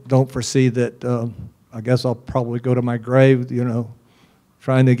 I don't foresee that, I guess I'll probably go to my grave,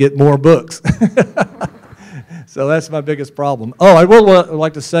 trying to get more books. So that's my biggest problem. Oh, I would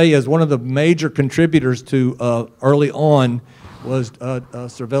like to say, as one of the major contributors to early on was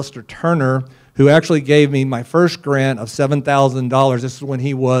Sylvester Turner, who actually gave me my first grant of $7,000. This is when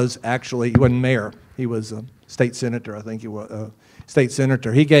he wasn't mayor. He was a state senator, I think he was, state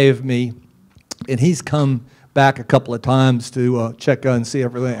senator. He gave me, and he's come back a couple of times to check on and see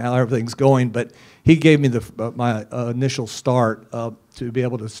how everything's going, but he gave me my initial start to be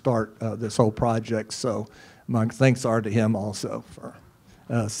able to start this whole project. So my thanks are to him also for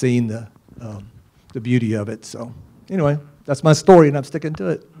seeing the beauty of it. So anyway, that's my story, and I'm sticking to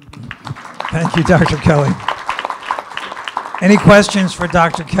it. Thank you, Dr. Kelly. Any questions for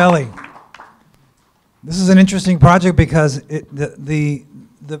Dr. Kelly? This is an interesting project because the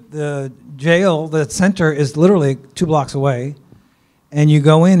jail, the center, is literally 2 blocks away, and you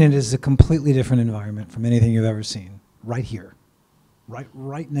go in and it is a completely different environment from anything you've ever seen. Right here,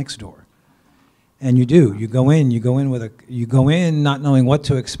 right next door. And you go in not knowing what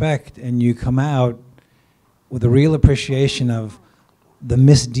to expect, and you come out with a real appreciation of the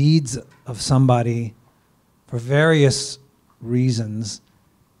misdeeds of somebody for various reasons.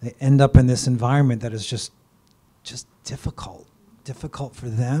 They end up in this environment that is just difficult for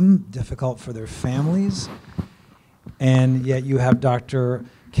them, difficult for their families, and yet you have Dr.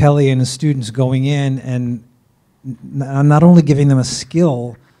 Kelly and his students going in and not only giving them a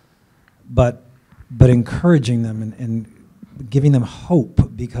skill, but encouraging them and giving them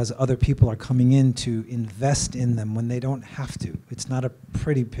hope, because other people are coming in to invest in them when they don't have to. It's not a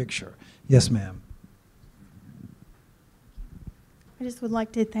pretty picture. Yes, ma'am. I just would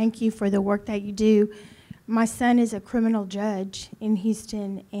like to thank you for the work that you do. My son is a criminal judge in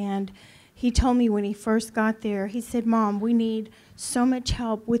Houston, and he told me when he first got there, he said, "Mom, we need so much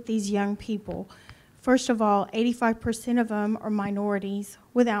help with these young people. First of all, 85% of them are minorities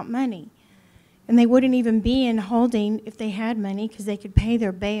without money. And they wouldn't even be in holding if they had money because they could pay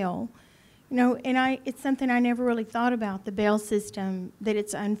their bail." And it's something I never really thought about, the bail system, that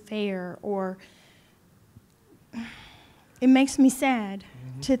it's unfair, or it makes me sad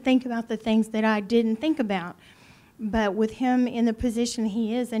to think about the things that I didn't think about. But with him in the position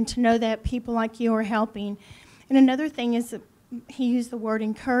he is, and to know that people like you are helping. And another thing is that he used the word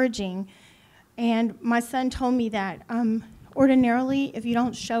encouraging. And my son told me that ordinarily, if you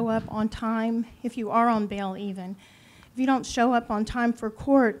don't show up on time, if you are on bail even, if you don't show up on time for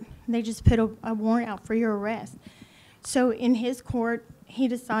court, they just put a warrant out for your arrest. So in his court, he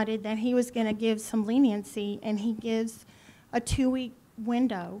decided that he was going to give some leniency, and he gives a 2-week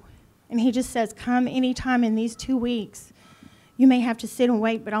window. And he just says, come anytime in these 2 weeks. You may have to sit and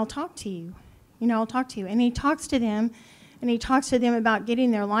wait, but I'll talk to you. You know, I'll talk to you. And he talks to them, and he talks to them about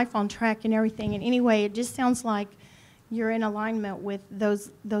getting their life on track and everything. And anyway, it just sounds like you're in alignment with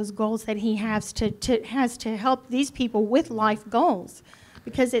those goals that he has to help these people with life goals,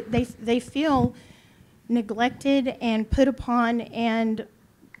 because they feel neglected and put upon and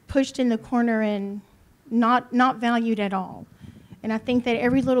pushed in the corner and not valued at all. And I think that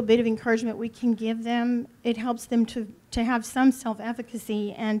every little bit of encouragement we can give them, it helps them to have some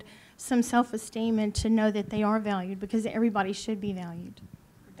self-efficacy and some self-esteem, and to know that they are valued, because everybody should be valued.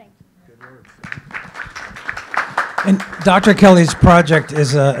 Thank you. Good words. And Dr. Kelly's project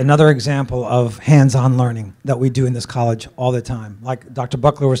is another example of hands-on learning that we do in this college all the time. Like Dr.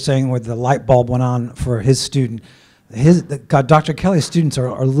 Buckler was saying, where the light bulb went on for his student. Dr. Kelly's students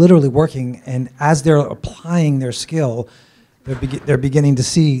are literally working, and as they're applying their skill, they're beginning to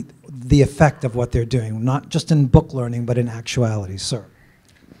see the effect of what they're doing, not just in book learning, but in actuality. Sir.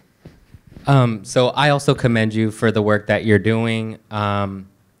 So I also commend you for the work that you're doing.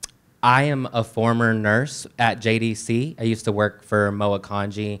 I am a former nurse at JDC. I used to work for Moa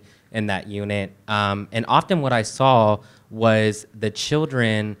Kanji in that unit. And often what I saw was the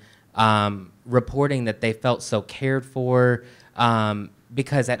children reporting that they felt so cared for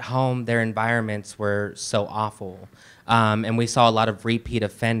because at home their environments were so awful. And we saw a lot of repeat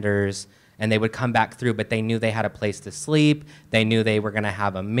offenders, and they would come back through, but they knew they had a place to sleep. They knew they were going to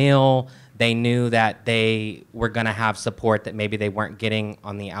have a meal. They knew that they were going to have support that maybe they weren't getting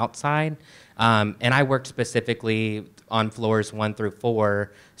on the outside. And I worked specifically on floors 1 through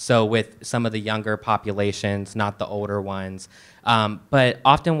 4, so with some of the younger populations, not the older ones. But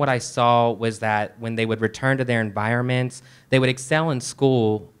often what I saw was that when they would return to their environments, they would excel in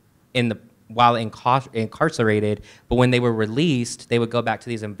school while incarcerated, but when they were released, they would go back to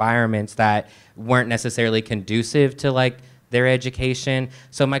these environments that weren't necessarily conducive to like their education.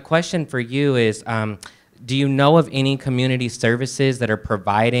 So my question for you is, do you know of any community services that are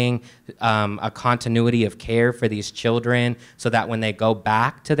providing a continuity of care for these children so that when they go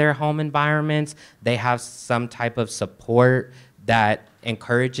back to their home environments, they have some type of support that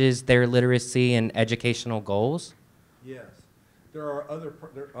encourages their literacy and educational goals? Yes. There are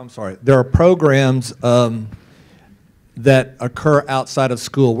there are programs that occur outside of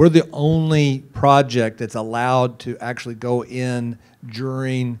school. We're the only project that's allowed to actually go in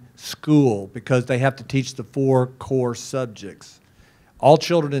during school because they have to teach the 4 core subjects. All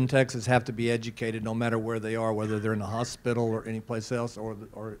children in Texas have to be educated no matter where they are, whether they're in a hospital or anyplace else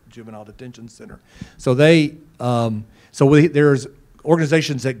or juvenile detention center. So there's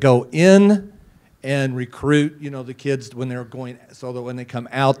organizations that go in and recruit, the kids when they're going, so that when they come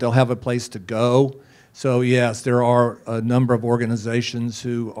out, they'll have a place to go. So yes, there are a number of organizations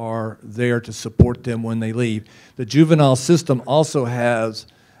who are there to support them when they leave. The juvenile system also has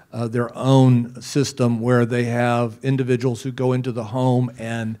their own system where they have individuals who go into the home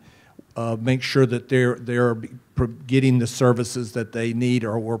and make sure that they're getting the services that they need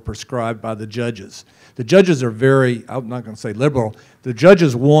or were prescribed by the judges. The judges are very, I'm not going to say liberal, the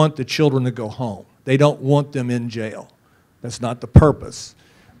judges want the children to go home. They don't want them in jail. That's not the purpose.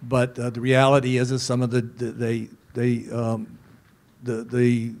 But the reality is some of the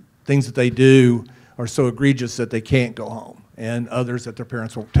things that they do are so egregious that they can't go home, and others that their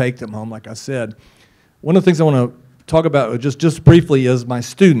parents won't take them home, like I said. One of the things I want to talk about just briefly is my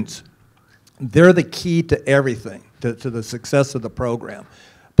students. They're the key to everything, to the success of the program,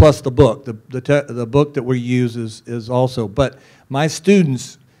 plus the book. The book that we use is also. But my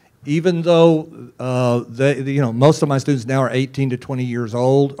students, even though most of my students now are 18 to 20 years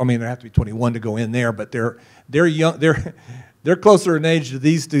old. I mean, they have to be 21 to go in there, but they're young. They're closer in age to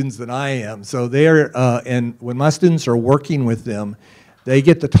these students than I am. So and when my students are working with them, they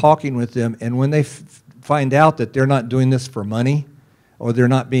get to talking with them, and when they find out that they're not doing this for money, or they're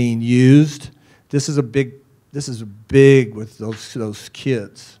not being used, this is big with those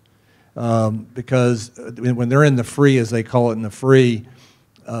kids, because when they're in the free, as they call it in the free.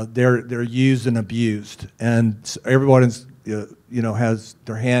 They're used and abused, and everybody's has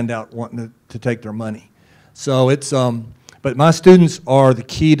their hand out wanting to take their money. So it's, but my students are the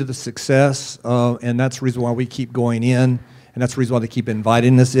key to the success, and that's the reason why we keep going in, and that's the reason why they keep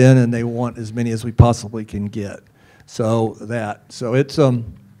inviting us in, and they want as many as we possibly can get. So it's,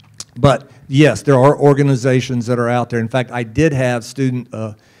 but yes, there are organizations that are out there. In fact, I did have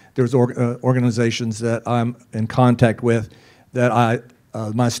there's organizations that I'm in contact with that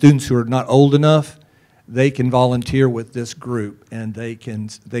my students who are not old enough, they can volunteer with this group, and they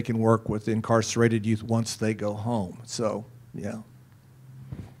can work with incarcerated youth once they go home. So, yeah.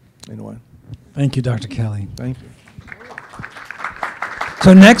 Anyway. Thank you, Dr. Kelly. Thank you.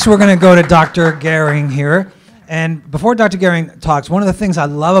 So next we're going to go to Dr. Gehring here. And before Dr. Gehring talks, one of the things I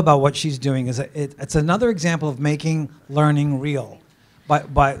love about what she's doing is it's another example of making learning real by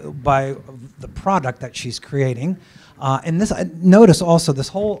the product that she's creating. And this, notice also this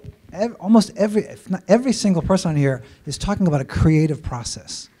whole, almost every, if not every single person on here is talking about a creative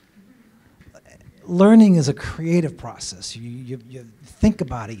process. Learning is a creative process. You think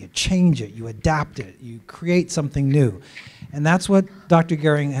about it, you change it, you adapt it, you create something new. And that's what Dr.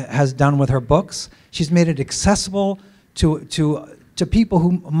 Gehring has done with her books. She's made it accessible to people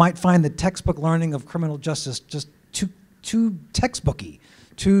who might find the textbook learning of criminal justice just too textbooky,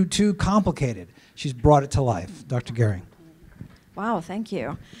 too complicated. She's brought it to life. Dr. Gehring. Wow, thank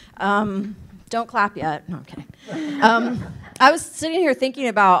you. Don't clap yet. No, okay. I was sitting here thinking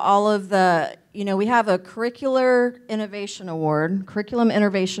about all of the, we have a Curriculum Innovation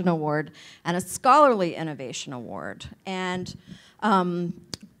Award, and a Scholarly Innovation Award. And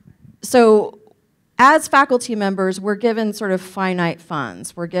so as faculty members, we're given sort of finite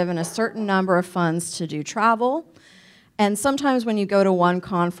funds. We're given a certain number of funds to do travel. And sometimes when you go to one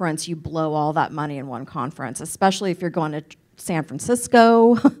conference, you blow all that money in one conference, especially if you're going to San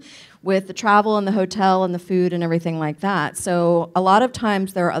Francisco with the travel and the hotel and the food and everything like that. So a lot of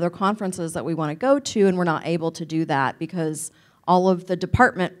times there are other conferences that we want to go to, and we're not able to do that because all of the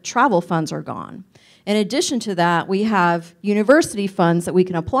department travel funds are gone. In addition to that, we have university funds that we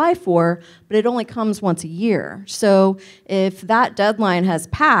can apply for, but it only comes once a year. So if that deadline has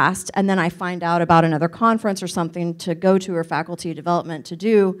passed, and then I find out about another conference or something to go to or faculty development to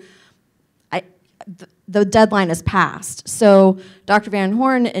do, the deadline is passed. So Dr. Van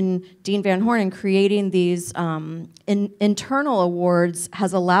Horn and Dean Van Horn in creating these internal awards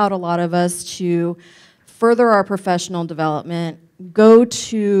has allowed a lot of us to further our professional development, go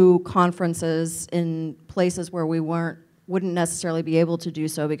to conferences in places where we wouldn't necessarily be able to do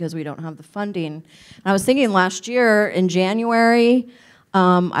so because we don't have the funding. And I was thinking last year in January,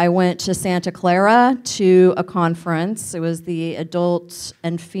 I went to Santa Clara to a conference. It was the Adult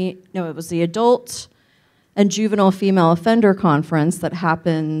and Juvenile Female Offender Conference that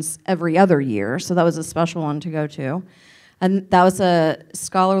happens every other year. So that was a special one to go to. And that was a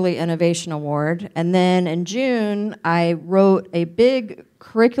Scholarly Innovation Award. And then in June, I wrote a big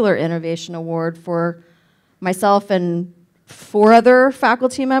Curricular Innovation Award for myself and 5 other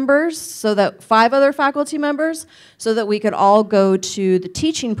faculty members, so that we could all go to the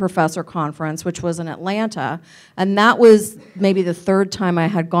Teaching Professor Conference, which was in Atlanta. And that was maybe the 3rd time I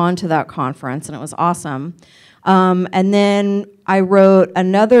had gone to that conference, and it was awesome. And then I wrote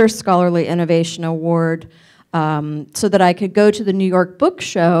another Scholarly Innovation Award so that I could go to the New York Book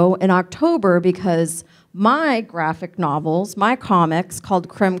Show in October, because my graphic novels, my comics called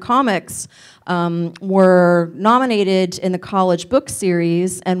Crim Comics, were nominated in the college book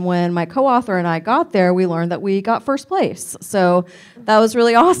series, and when my co-author and I got there, we learned that we got 1st place. So that was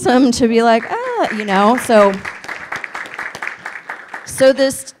really awesome to be like, so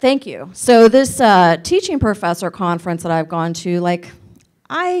this, thank you. So this Teaching Professor Conference that I've gone to,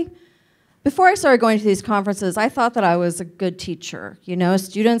 before I started going to these conferences, I thought that I was a good teacher.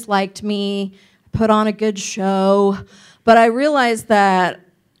 Students liked me, put on a good show, but I realized that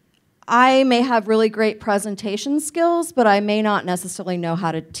I may have really great presentation skills, but I may not necessarily know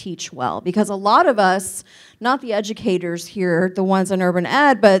how to teach well, because a lot of us, not the educators here, the ones in urban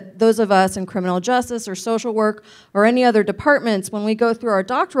ed, but those of us in criminal justice or social work or any other departments, when we go through our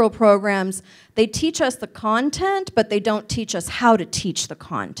doctoral programs, they teach us the content, but they don't teach us how to teach the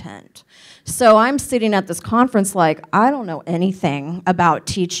content. So I'm sitting at this conference like, I don't know anything about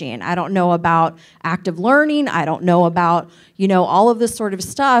teaching. I don't know about active learning. I don't know about, all of this sort of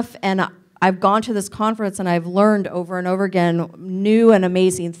stuff. And I've gone to this conference and I've learned over and over again new and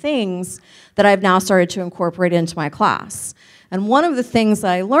amazing things that I've now started to incorporate into my class. And one of the things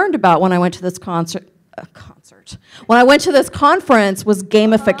that I learned about when I went to this when I went to this conference was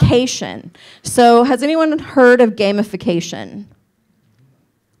gamification. So has anyone heard of gamification?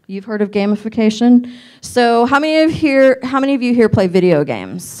 You've heard of gamification? So how many of you here play video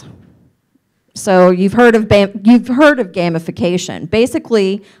games? So you've heard of gamification.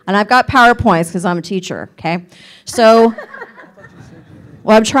 Basically, and I've got PowerPoints because I'm a teacher, okay? So,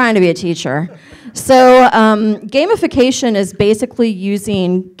 well, I'm trying to be a teacher. So gamification is basically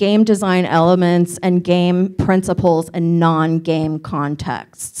using game design elements and game principles in non-game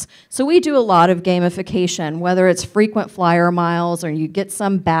contexts. So we do a lot of gamification, whether it's frequent flyer miles, or you get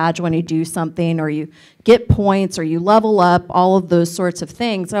some badge when you do something, or you get points, or you level up, all of those sorts of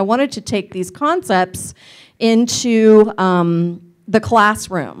things. I wanted to take these concepts into the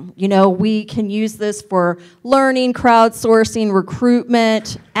classroom. You know, we can use this for learning, crowdsourcing,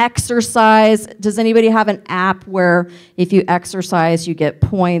 recruitment, exercise. Does anybody have an app where if you exercise, you get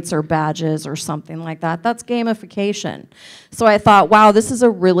points or badges or something like that? That's gamification. So I thought, wow, this is a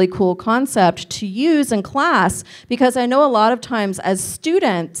really cool concept to use in class, because I know a lot of times as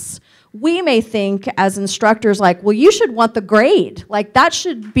students, we may think as instructors like, well, you should want the grade. Like that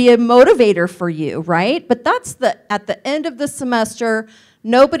should be a motivator for you, right? But that's at the end of the semester,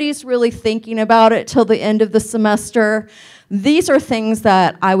 nobody's really thinking about it till the end of the semester. These are things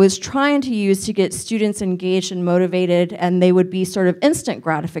that I was trying to use to get students engaged and motivated, and they would be sort of instant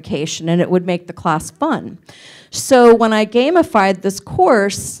gratification, and it would make the class fun. So when I gamified this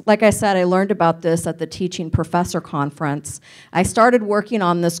course, like I said, I learned about this at the Teaching Professor Conference. I started working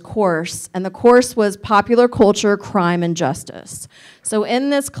on this course, and the course was Popular Culture, Crime, and Justice. So in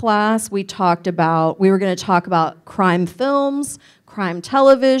this class, we were going to talk about crime films, crime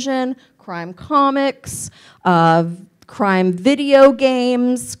television, crime comics, crime video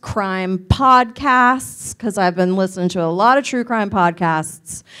games, crime podcasts, because I've been listening to a lot of true crime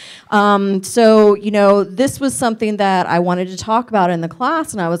podcasts. So, you know, this was something that I wanted to talk about in the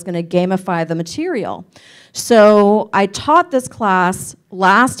class, and I was going to gamify the material. So I taught this class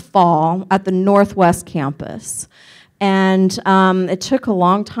last fall at the Northwest campus. And it took a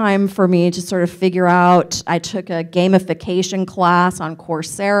long time for me to sort of figure out. I took a gamification class on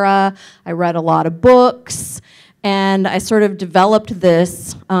Coursera. I read a lot of books. And I sort of developed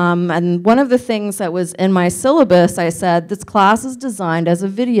this, and one of the things that was in my syllabus, I said, this class is designed as a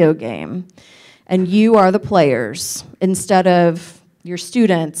video game, and you are the players instead of your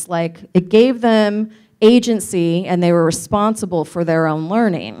students. Like, it gave them agency, and they were responsible for their own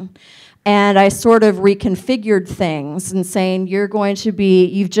learning. And I sort of reconfigured things and saying,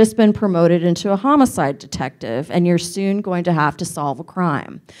 you've just been promoted into a homicide detective, and you're soon going to have to solve a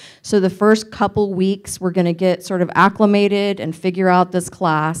crime. So the first couple weeks, we're going to get sort of acclimated and figure out this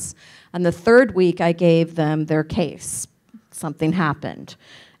class. And the third week, I gave them their case. Something happened.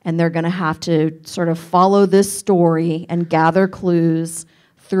 And they're going to have to sort of follow this story and gather clues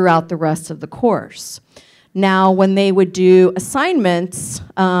throughout the rest of the course. Now, when they would do assignments,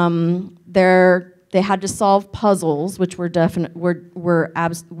 they had to solve puzzles, which were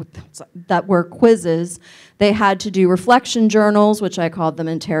quizzes. They had to do reflection journals, which I called them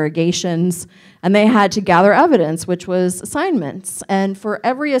interrogations, and they had to gather evidence, which was assignments. And for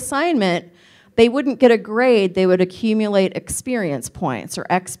every assignment, they wouldn't get a grade. They would accumulate experience points, or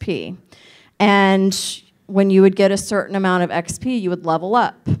XP. And when you would get a certain amount of XP, you would level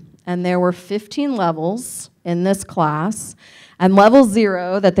up. And there were 15 levels in this class. And level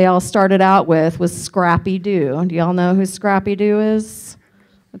 0 that they all started out with was Scrappy-Doo. Do y'all know who Scrappy-Doo is?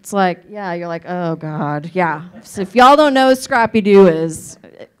 It's like, yeah, you're like, oh, God, yeah. So if y'all don't know who Scrappy-Doo is,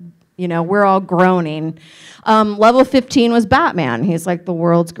 you know, we're all groaning. Level 15 was Batman. He's like the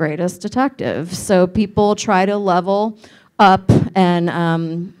world's greatest detective. So people try to level up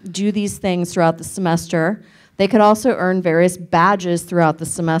and do these things throughout the semester. They could also earn various badges throughout the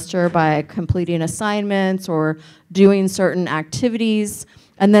semester by completing assignments or doing certain activities.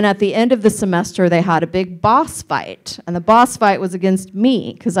 And then at the end of the semester, they had a big boss fight. And the boss fight was against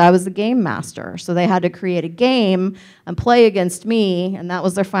me, because I was the game master. So they had to create a game and play against me, and that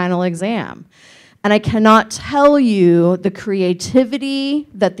was their final exam. And I cannot tell you the creativity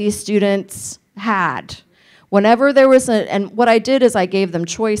that these students had. Whenever there was and what I did is I gave them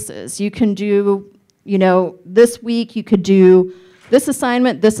choices. You can do, you know, this week you could do this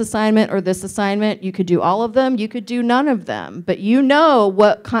assignment, or this assignment. You could do all of them. You could do none of them. But you know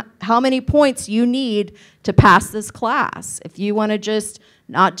how many points you need to pass this class. If you want to just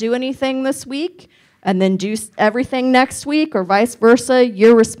not do anything this week and then do everything next week, or vice versa,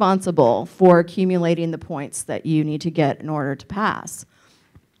 you're responsible for accumulating the points that you need to get in order to pass.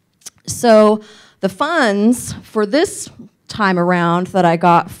 So the funds for this time around that I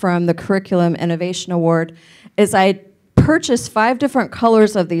got from the Curriculum Innovation Award is I purchased 5 different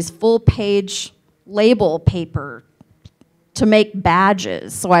colors of these full-page label paper to make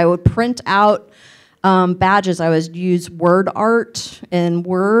badges. So I would print out badges. I would use word art in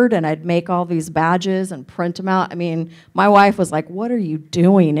Word, and I'd make all these badges and print them out. I mean, my wife was like, "What are you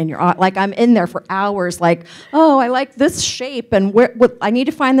doing?" And you're like, I'm in there for hours, like, "Oh, I like this shape, and I need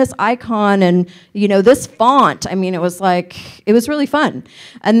to find this icon, and this font." I mean, it was really fun.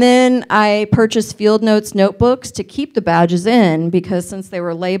 And then I purchased Field Notes notebooks to keep the badges in, because since they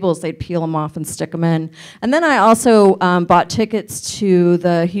were labels, they'd peel them off and stick them in. And then I also bought tickets to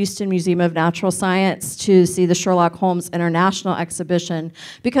the Houston Museum of Natural Science to see the Sherlock Holmes International Exhibition,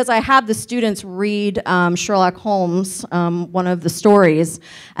 because I had the students read Sherlock Holmes, one of the stories,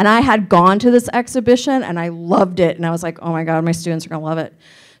 and I had gone to this exhibition and I loved it, and I was like, oh my God, my students are gonna love it.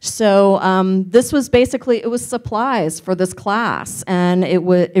 So this was basically, it was supplies for this class, and it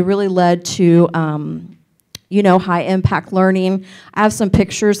really led to high impact learning. I have some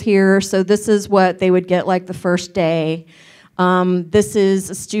pictures here. So this is what they would get like the first day. This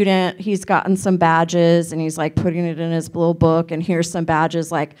is a student, he's gotten some badges and he's like putting it in his little book, and here's some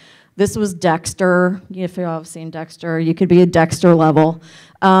badges. Like this was Dexter. If you all have seen Dexter, you could be a Dexter level.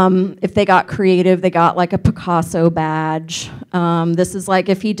 If they got creative, they got like a Picasso badge. This is like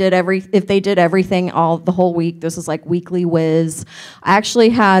if they did everything the whole week. This is like Weekly Whiz. I actually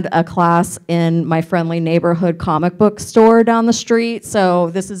had a class in my friendly neighborhood comic book store down the street. So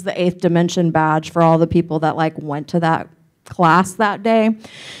this is the 8th Dimension badge for all the people that like went to that class that day.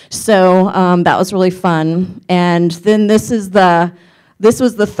 So that was really fun. And then this was the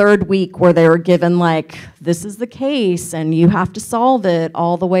 3rd week where they were given like, this is the case and you have to solve it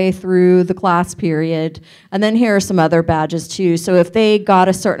all the way through the class period. And then here are some other badges too. So if they got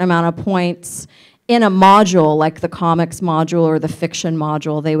a certain amount of points in a module, like the comics module or the fiction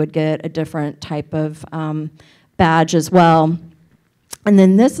module, they would get a different type of badge as well. And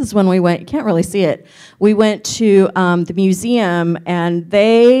then this is when we went, you can't really see it, we went to the museum, and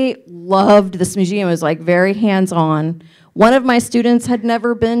they loved this museum. It was like very hands-on. One of my students had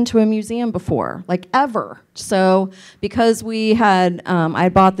never been to a museum before, like ever. So because we had, I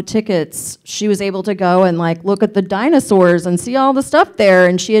bought the tickets, she was able to go and like look at the dinosaurs and see all the stuff there,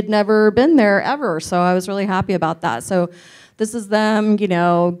 and she had never been there ever. So I was really happy about that. So this is them,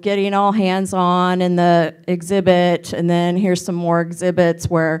 getting all hands-on in the exhibit, and then here's some more exhibits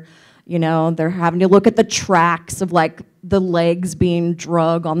where, they're having to look at the tracks of like the legs being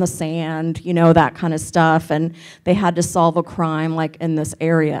drug on the sand, that kind of stuff, and they had to solve a crime like in this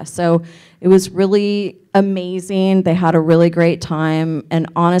area. So it was really amazing. They had a really great time, and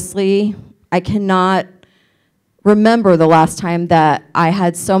honestly, I cannot remember the last time that I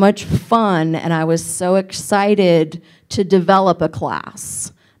had so much fun and I was so excited to develop a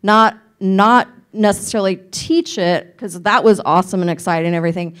class. Not necessarily teach it, because that was awesome and exciting and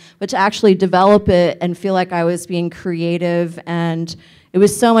everything, but to actually develop it and feel like I was being creative, and it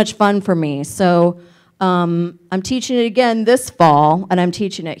was so much fun for me. So I'm teaching it again this fall, and I'm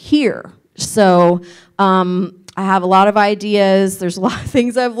teaching it here. So I have a lot of ideas. There's a lot of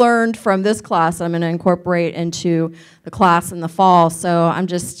things I've learned from this class I'm going to incorporate into the class in the fall. So I'm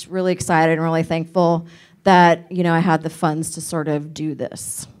just really excited and really thankful that I had the funds to sort of do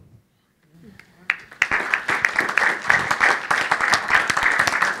this.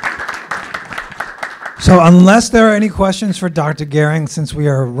 So unless there are any questions for Dr. Gehring, since we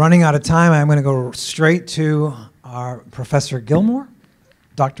are running out of time, I'm going to go straight to our Professor Gilmore.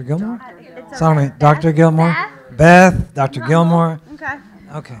 Dr. Gilmore? Sorry, okay. Dr. Gilmore? Beth, Dr. Gilmore. Okay.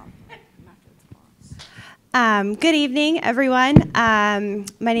 Okay. Good evening, everyone. My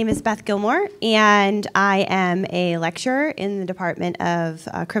name is Beth Gilmore, and I am a lecturer in the Department of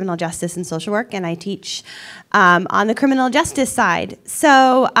Criminal Justice and Social Work, and I teach on the criminal justice side.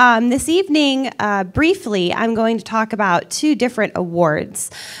 So this evening, briefly, I'm going to talk about 2 different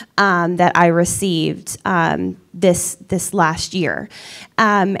awards that I received this last year.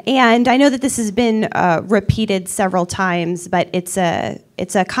 And I know that this has been repeated several times, but it's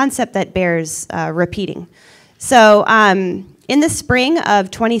a concept that bears repeating. So in the spring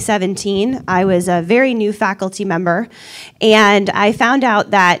of 2017, I was a very new faculty member, and I found out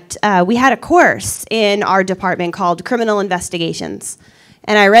that we had a course in our department called Criminal Investigations.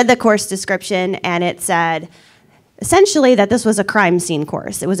 And I read the course description, and it said, essentially, that this was a crime scene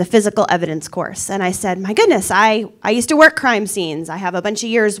course. It was a physical evidence course. And I said, my goodness, I used to work crime scenes. I have a bunch of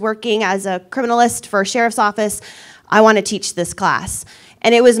years working as a criminalist for a sheriff's office. I want to teach this class.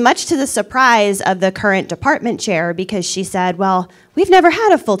 And it was much to the surprise of the current department chair, because she said, well, we've never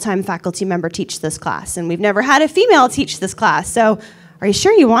had a full-time faculty member teach this class, and we've never had a female teach this class. So are you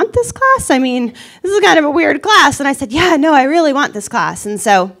sure you want this class? I mean, this is kind of a weird class. And I said, yeah, no, I really want this class. And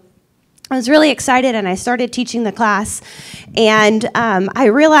so I was really excited, and I started teaching the class. And I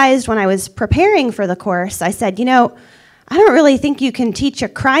realized when I was preparing for the course, I said, you know, I don't really think you can teach a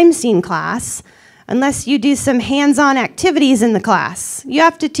crime scene class unless you do some hands-on activities in the class. You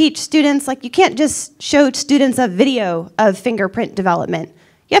have to teach students, like you can't just show students a video of fingerprint development.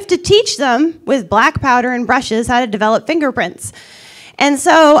 You have to teach them with black powder and brushes how to develop fingerprints. And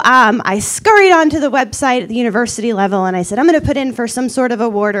so I scurried onto the website at the university level, and I said, I'm going to put in for some sort of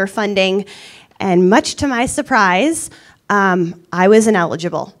award or funding. And much to my surprise, I was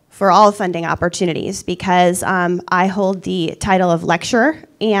ineligible for all funding opportunities because I hold the title of lecturer,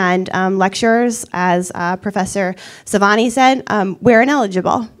 and lecturers, as Professor Savani said, we're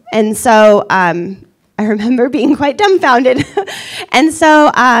ineligible. And so I remember being quite dumbfounded. And so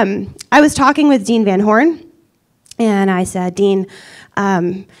I was talking with Dean Van Horn, and I said, Dean,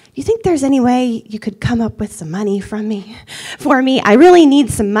 do you think there's any way you could come up with some money for me? I really need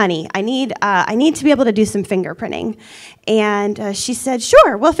some money. I need to be able to do some fingerprinting. And she said,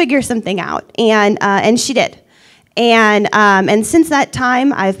 sure, we'll figure something out. And she did. And since that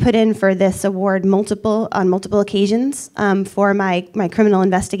time, I've put in for this award on multiple occasions for my criminal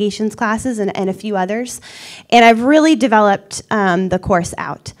investigations classes and a few others. And I've really developed the course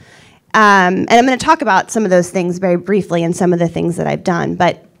out. And I'm going to talk about some of those things very briefly and some of the things that I've done.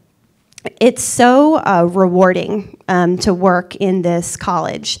 But it's so rewarding to work in this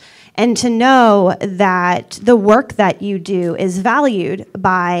college and to know that the work that you do is valued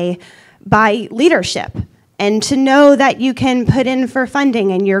by leadership, and to know that you can put in for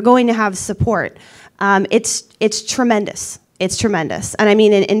funding and you're going to have support. It's tremendous. It's tremendous. And I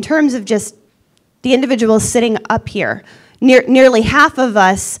mean, in terms of just the individuals sitting up here, nearly half of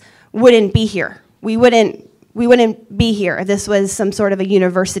us wouldn't be here. We wouldn't be here if this was some sort of a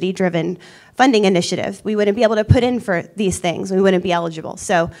university-driven funding initiative. We wouldn't be able to put in for these things. We wouldn't be eligible.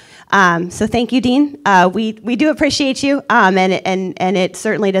 So thank you, Dean. We do appreciate you, and it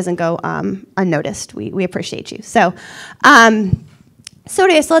certainly doesn't go unnoticed. We appreciate you. So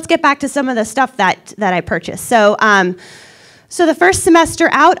let's get back to some of the stuff that I purchased. So the first semester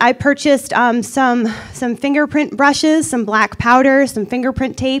out, I purchased some fingerprint brushes, some black powder, some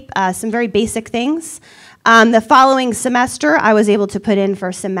fingerprint tape, some very basic things. The following semester, I was able to put in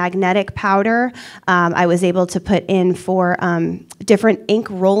for some magnetic powder. I was able to put in for different ink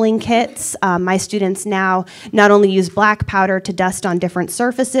rolling kits. My students now not only use black powder to dust on different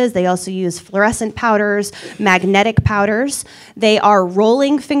surfaces, they also use fluorescent powders, magnetic powders. They are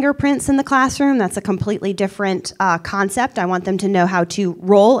rolling fingerprints in the classroom. That's a completely different concept. I want them to know how to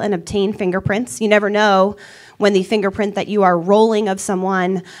roll and obtain fingerprints. You never know when the fingerprint that you are rolling of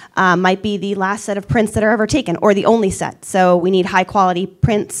someone might be the last set of prints that are ever taken, or the only set. So we need high quality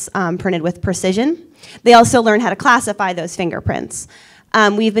prints printed with precision. They also learn how to classify those fingerprints.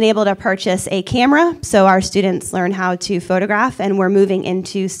 We've been able to purchase a camera, so our students learn how to photograph, and we're moving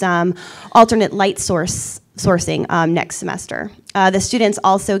into some alternate light sourcing next semester. The students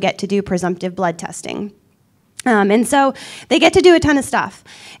also get to do presumptive blood testing. And so they get to do a ton of stuff.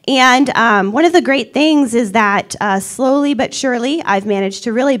 And one of the great things is that slowly but surely, I've managed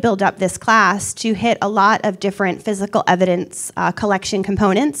to really build up this class to hit a lot of different physical evidence collection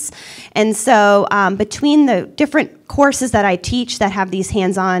components. And so between the different courses that I teach that have these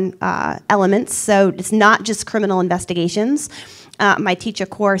hands-on elements, so it's not just criminal investigations, I teach a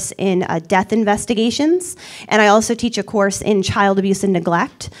course in death investigations, and I also teach a course in child abuse and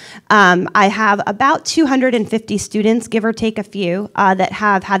neglect. I have about 250 students, give or take a few, that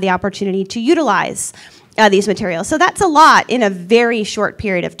have had the opportunity to utilize these materials. So that's a lot in a very short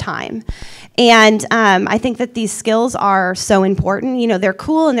period of time. And I think that these skills are so important. You know, they're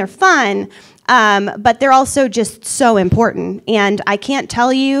cool and they're fun, but they're also just so important. And I can't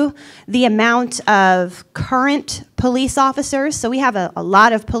tell you the amount of current police officers. So we have a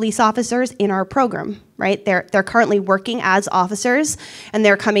lot of police officers in our program, right? They're currently working as officers, and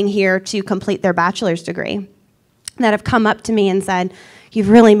they're coming here to complete their bachelor's degree, that have come up to me and said, you've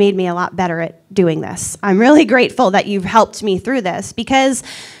really made me a lot better at doing this. I'm really grateful that you've helped me through this, because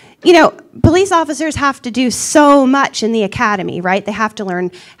you know, police officers have to do so much in the academy, right? They have to learn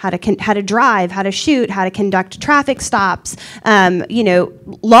how to drive, how to shoot, how to conduct traffic stops, you know,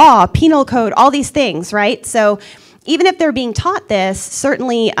 law, penal code, all these things, right? So even if they're being taught this,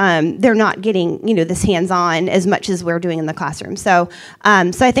 certainly they're not getting, you know, this hands-on as much as we're doing in the classroom. So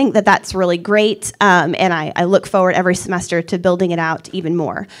I think that that's really great, and I look forward every semester to building it out even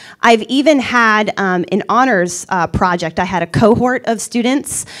more. I've even had an honors project. I had a cohort of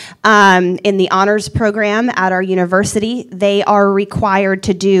students in the honors program at our university. They are required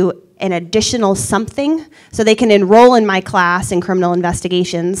to do an additional something. So they can enroll in my class in criminal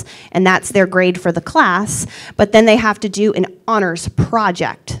investigations, and that's their grade for the class, but then they have to do an honors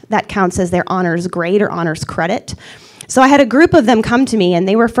project. That counts as their honors grade or honors credit. So I had a group of them come to me, and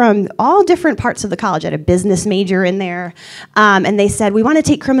they were from all different parts of the college. I had a business major in there, and they said, we want to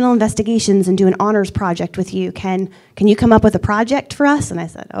take criminal investigations and do an honors project with you. Can you come up with a project for us? And I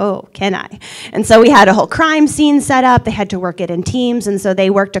said, oh, can I? And so we had a whole crime scene set up. They had to work it in teams, and so they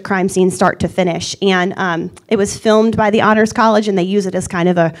worked a crime scene start to finish. And it was filmed by the Honors College, and they use it as kind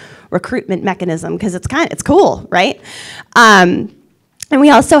of a recruitment mechanism because it's cool, right? And we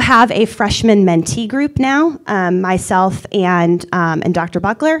also have a freshman mentee group now. Myself and Dr.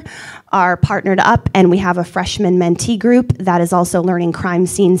 Buckler are partnered up, and we have a freshman mentee group that is also learning crime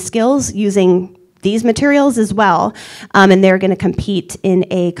scene skills using these materials as well. And they're going to compete in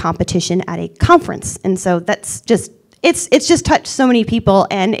a competition at a conference. And so that's just, it's just touched so many people,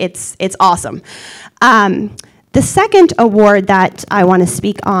 and it's awesome. The second award that I want to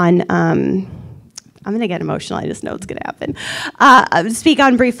speak on, I'm going to get emotional. I just know it's going to happen. Speak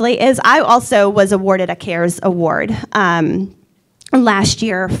on briefly is I also was awarded a CARES award last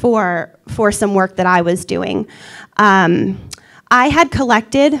year for some work that I was doing. I had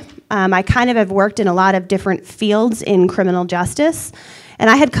collected, I kind of have worked in a lot of different fields in criminal justice, and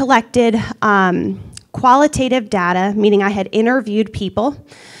I had collected qualitative data, meaning I had interviewed people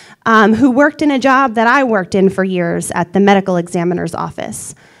who worked in a job that I worked in for years at the medical examiner's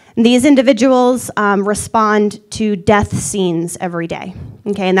office. These individuals respond to death scenes every day,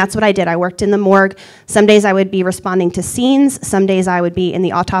 okay, and that's what I did. I worked in the morgue. Some days I would be responding to scenes. Some days I would be in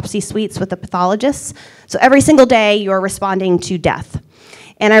the autopsy suites with the pathologists. So every single day you're responding to death.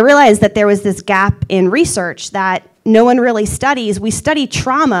 And I realized that there was this gap in research that no one really studies. We study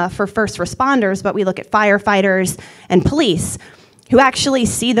trauma for first responders, but we look at firefighters and police, who actually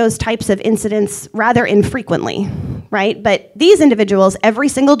see those types of incidents rather infrequently, right? But these individuals, every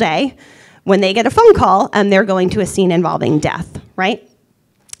single day, when they get a phone call, they're going to a scene involving death, right?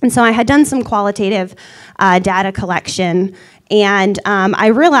 And so I had done some qualitative data collection, and I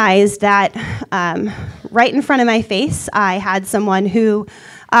realized that right in front of my face, I had someone who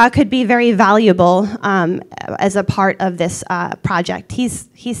could be very valuable as a part of this project.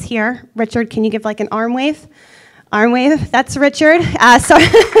 He's here. Richard, can you give like an arm wave? Arm wave, that's Richard.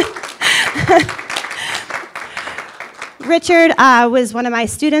 Richard was one of my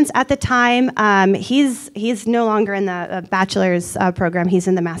students at the time. He's no longer in the bachelor's program, he's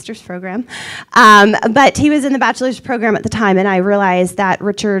in the master's program. But he was in the bachelor's program at the time, and I realized that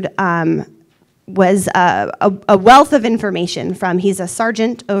Richard was a wealth of information he's a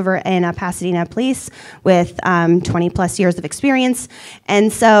sergeant over in Pasadena Police with 20 plus years of experience.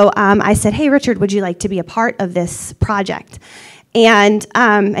 And so I said, hey, Richard, would you like to be a part of this project? And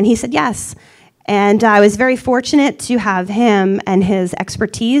he said yes. And I was very fortunate to have him and his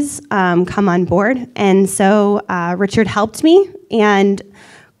expertise come on board. And so Richard helped me with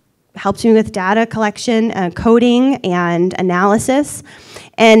data collection, coding, and analysis.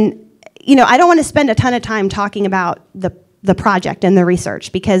 And you know, I don't want to spend a ton of time talking about the project and the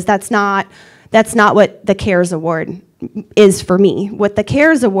research, because that's not what the CARES Award is for me. What the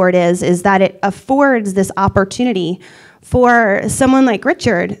CARES Award is that it affords this opportunity for someone like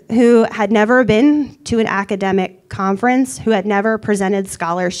Richard, who had never been to an academic conference, who had never presented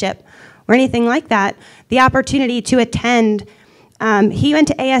scholarship or anything like that, the opportunity to attend. He went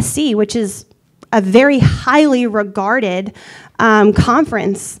to ASC, which is a very highly regarded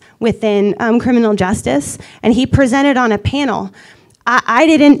conference within criminal justice, and he presented on a panel. I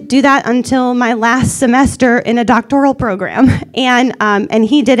didn't do that until my last semester in a doctoral program, and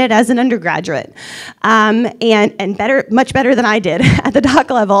he did it as an undergraduate, and much better than I did at the doc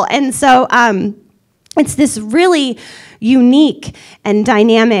level. And so it's this really unique and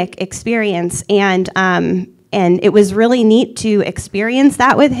dynamic experience, and it was really neat to experience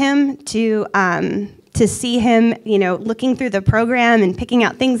that with him, to see him, you know, looking through the program and picking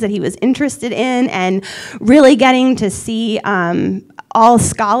out things that he was interested in, and really getting to see all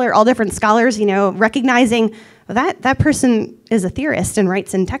different scholars, you know, recognizing that person is a theorist and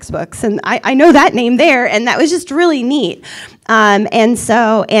writes in textbooks, and I know that name there, and that was just really neat. And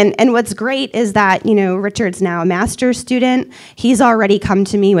so, and what's great is that, you know, Richard's now a master's student. He's already come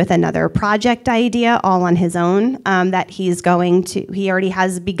to me with another project idea all on his own that he already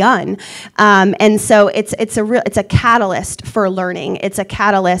has begun. And so it's a catalyst for learning. It's a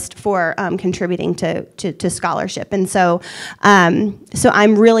catalyst for contributing to scholarship. And so, so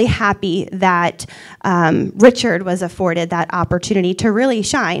I'm really happy that Richard was afforded that opportunity to really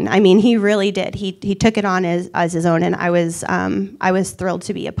shine. I mean, he really did. He took it on as his own, and I was thrilled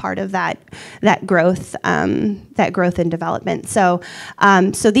to be a part of that growth and development. So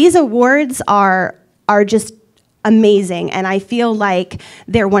so these awards are just amazing, and I feel like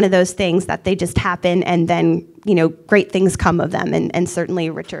they're one of those things that they just happen, and then great things come of them, and certainly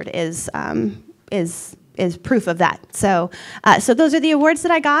Richard is proof of that. So so those are the awards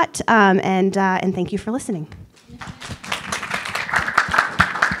that I got, and thank you for listening.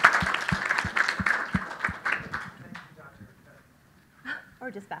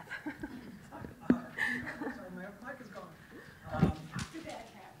 Or just Beth.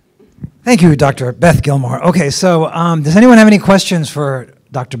 Thank you, Dr. Beth Gilmore. Okay, so does anyone have any questions for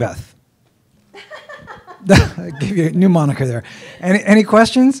Dr. Beth? I give you a new moniker there. Any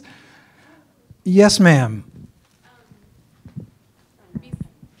questions? Yes, ma'am.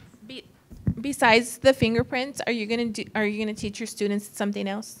 Besides the fingerprints, are you gonna teach your students something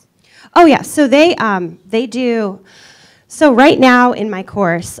else? Oh yeah, so they do. So right now in my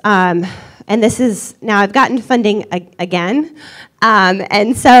course, and this is now I've gotten funding again,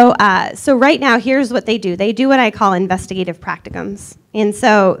 and so so right now here's what they do. They do what I call investigative practicums, and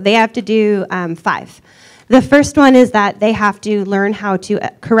so they have to do 5. The first one is that they have to learn how to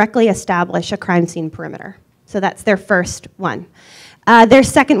correctly establish a crime scene perimeter. So that's their first one. Their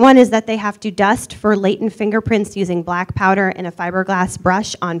second one is that they have to dust for latent fingerprints using black powder and a fiberglass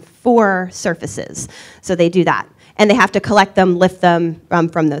brush on 4 surfaces. So they do that. And they have to collect them, lift them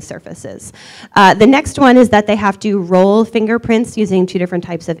from those surfaces. The next one is that they have to roll fingerprints using 2 different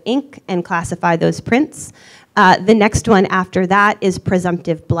types of ink and classify those prints. The next one after that is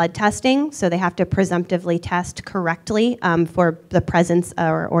presumptive blood testing. So they have to presumptively test correctly for the presence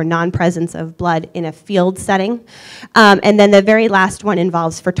or non-presence of blood in a field setting. And then the very last one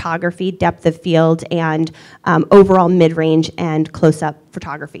involves photography, depth of field, and overall mid-range and close-up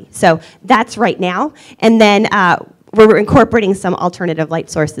photography. So that's right now. And then we're incorporating some alternative light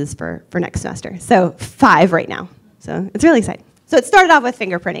sources for next semester. So 5 right now. So it's really exciting. So it started off with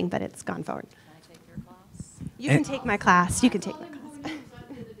fingerprinting, but it's gone forward. You can take my class. You can take my class.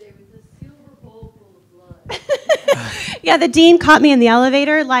 Yeah, the dean caught me in the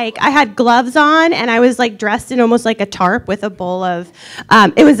elevator. Like, I had gloves on, and I was like dressed in almost like a tarp with a bowl of.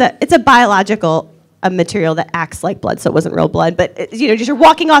 It's a biological material that acts like blood, so it wasn't real blood. But just you're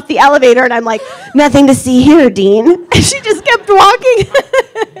walking off the elevator, and I'm like, nothing to see here, Dean. And she just kept walking.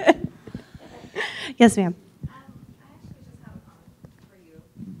 Yes, ma'am.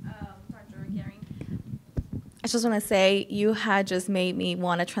 I just want to say you had just made me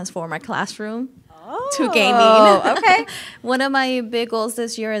want to transform my classroom to gaming. Okay. One of my big goals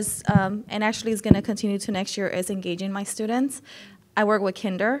this year is, and actually is going to continue to next year, is engaging my students. I work with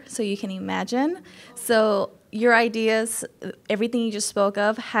kinder, so you can imagine. So your ideas, everything you just spoke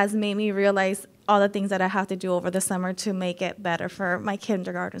of, has made me realize all the things that I have to do over the summer to make it better for my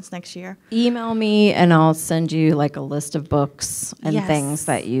kindergartens next year. Email me and I'll send you like a list of books and things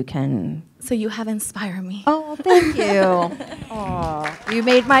that you can. So you have inspired me. Oh, thank you. Oh, you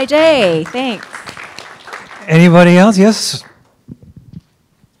made my day. Thanks. Anybody else? Yes.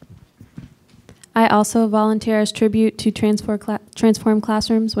 I also volunteer as tribute to transform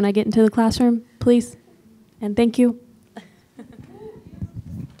classrooms when I get into the classroom, please. And thank you.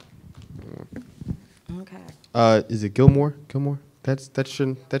 Is it Gilmore? Gilmore? That's your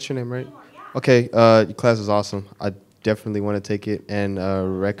name, right? Gilmore, yeah. Okay. Your class is awesome. I definitely want to take it and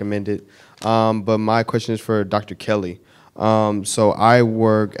recommend it. But my question is for Dr. Kelly. So I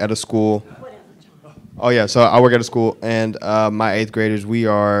work at a school. Oh yeah. So I work at a school, and my 8th graders, we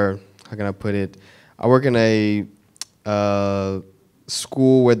are. How can I put it? I work in a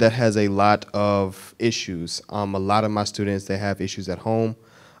school where that has a lot of issues. A lot of my students, they have issues at home.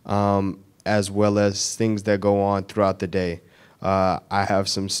 As well as things that go on throughout the day. I have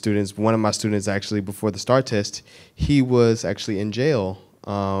some students, one of my students actually before the STAR test, he was actually in jail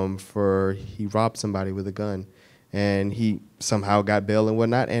he robbed somebody with a gun, and he somehow got bail and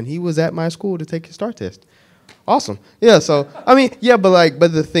whatnot, and he was at my school to take his STAR test. Awesome. Yeah, so, I mean, yeah,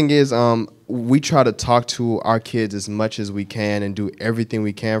 but the thing is, we try to talk to our kids as much as we can and do everything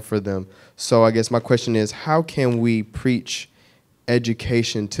we can for them. So I guess my question is, how can we preach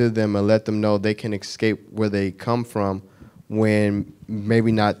education to them and let them know they can escape where they come from when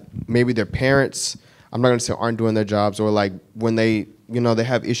maybe their parents, I'm not going to say aren't doing their jobs, or like when they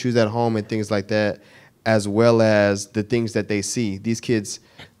have issues at home and things like that, as well as the things that they see. These kids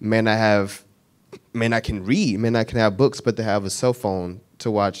may not can read, may not can have books, but they have a cell phone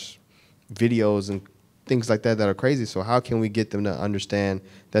to watch videos and things like that are crazy. So how can we get them to understand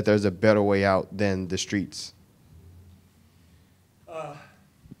that there's a better way out than the streets?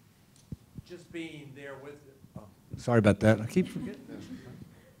 Sorry about that. I keep forgetting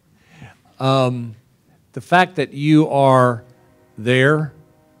that. The fact that you are there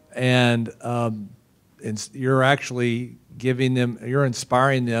and you're actually giving them, you're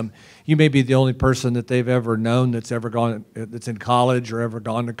inspiring them. You may be the only person that they've ever known that's ever gone, that's in college or ever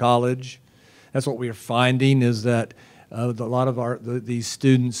gone to college. That's what we are finding is that a lot of these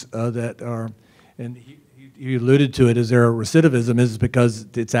students that are, and you alluded to it, is their recidivism is because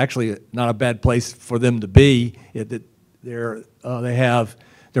it's actually not a bad place for them to be. They're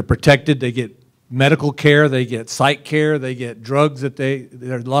protected. They get medical care, they get psych care, they get drugs that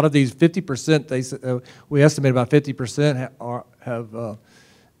there's a lot of these 50%, we estimate about 50%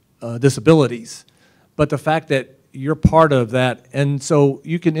 have disabilities. But the fact that you're part of that, and so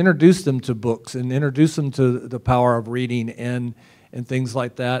you can introduce them to books and introduce them to the power of reading and things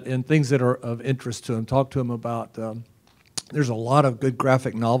like that, and things that are of interest to them. Talk to them about, there's a lot of good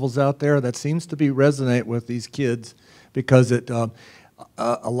graphic novels out there that seems to be resonate with these kids because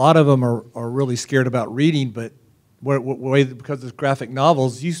a lot of them are really scared about reading, but because it's graphic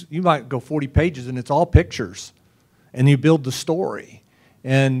novels, you might go 40 pages and it's all pictures, and you build the story.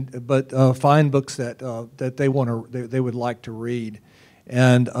 But find books that they would like to read,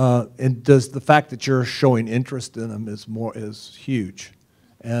 and does the fact that you're showing interest in them is huge,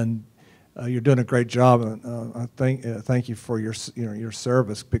 and you're doing a great job. And I thank you for your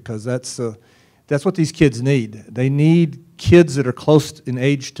service, because that's what these kids need. They need kids that are close in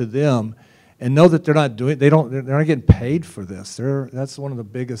age to them, and know that they're not getting paid for this. That's one of the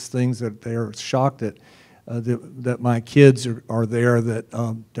biggest things that they're shocked that my kids are there, that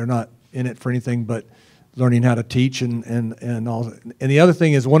they're not in it for anything but learning how to teach and all. And the other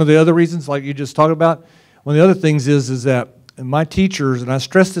thing is, one of the other reasons, like you just talked about, one of the other things is that my teachers, and I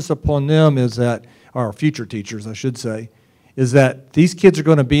stress this upon them, is that, or future teachers, I should say, is that these kids are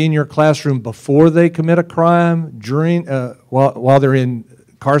going to be in your classroom before they commit a crime, during, while they're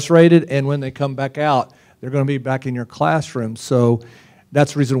incarcerated, and when they come back out, they're going to be back in your classroom. So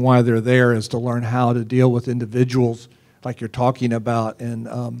that's the reason why they're there, is to learn how to deal with individuals like you're talking about. And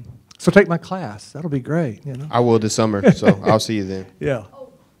so take my class. That'll be great. You know? I will this summer, so I'll see you then. Yeah.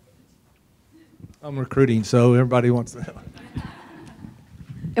 I'm recruiting, so everybody wants to.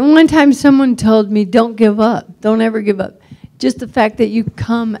 And one time someone told me, don't give up. Don't ever give up. Just the fact that you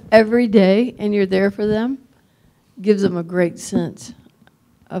come every day and you're there for them gives them a great sense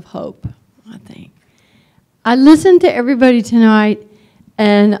of hope, I think. I listened to everybody tonight,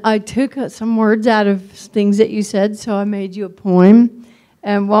 and I took some words out of things that you said, so I made you a poem.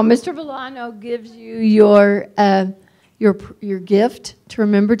 And while Mr. Villano gives you your gift to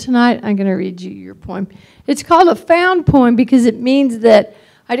remember tonight, I'm going to read you your poem. It's called a found poem because it means that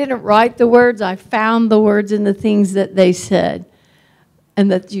I didn't write the words, I found the words in the things that they said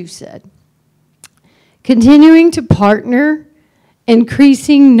and that you said. Continuing to partner,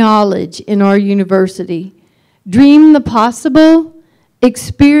 increasing knowledge in our university. Dream the possible,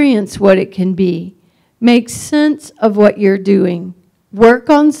 experience what it can be. Make sense of what you're doing. Work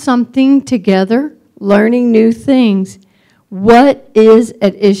on something together, learning new things. What is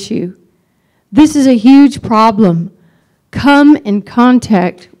at issue? This is a huge problem. Come in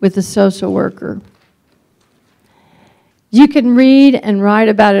contact with a social worker. You can read and write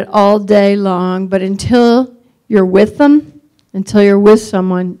about it all day long, but until you're with them, until you're with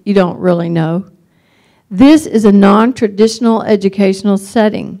someone, you don't really know. This is a non-traditional educational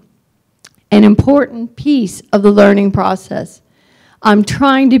setting, an important piece of the learning process. I'm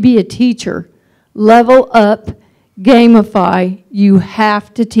trying to be a teacher. Level up, gamify. You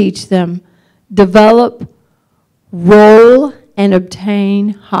have to teach them. Develop, roll, and obtain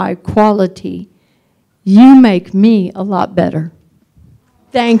high quality. You make me a lot better.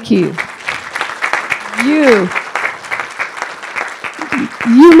 Thank you.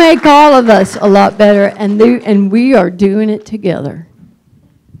 You make all of us a lot better, and we are doing it together.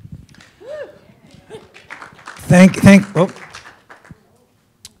 Oh.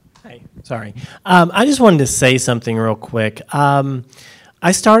 Hey, sorry. I just wanted to say something real quick.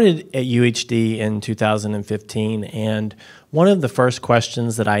 I started at UHD in 2015, and one of the first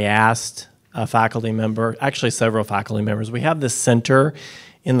questions that I asked a faculty member, actually several faculty members, we have this center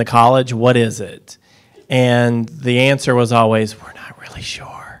in the college, what is it? And the answer was always, we're not really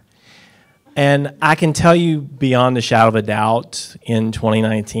sure. And I can tell you beyond a shadow of a doubt, in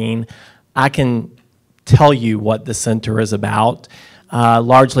 2019, I can tell you what the center is about,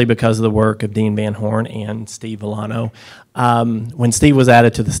 largely because of the work of Dean Van Horn and Steve Villano. When Steve was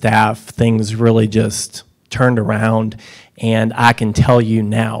added to the staff, things really just turned around, and I can tell you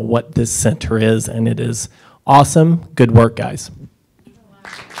now what this center is, and it is awesome. Good work, guys.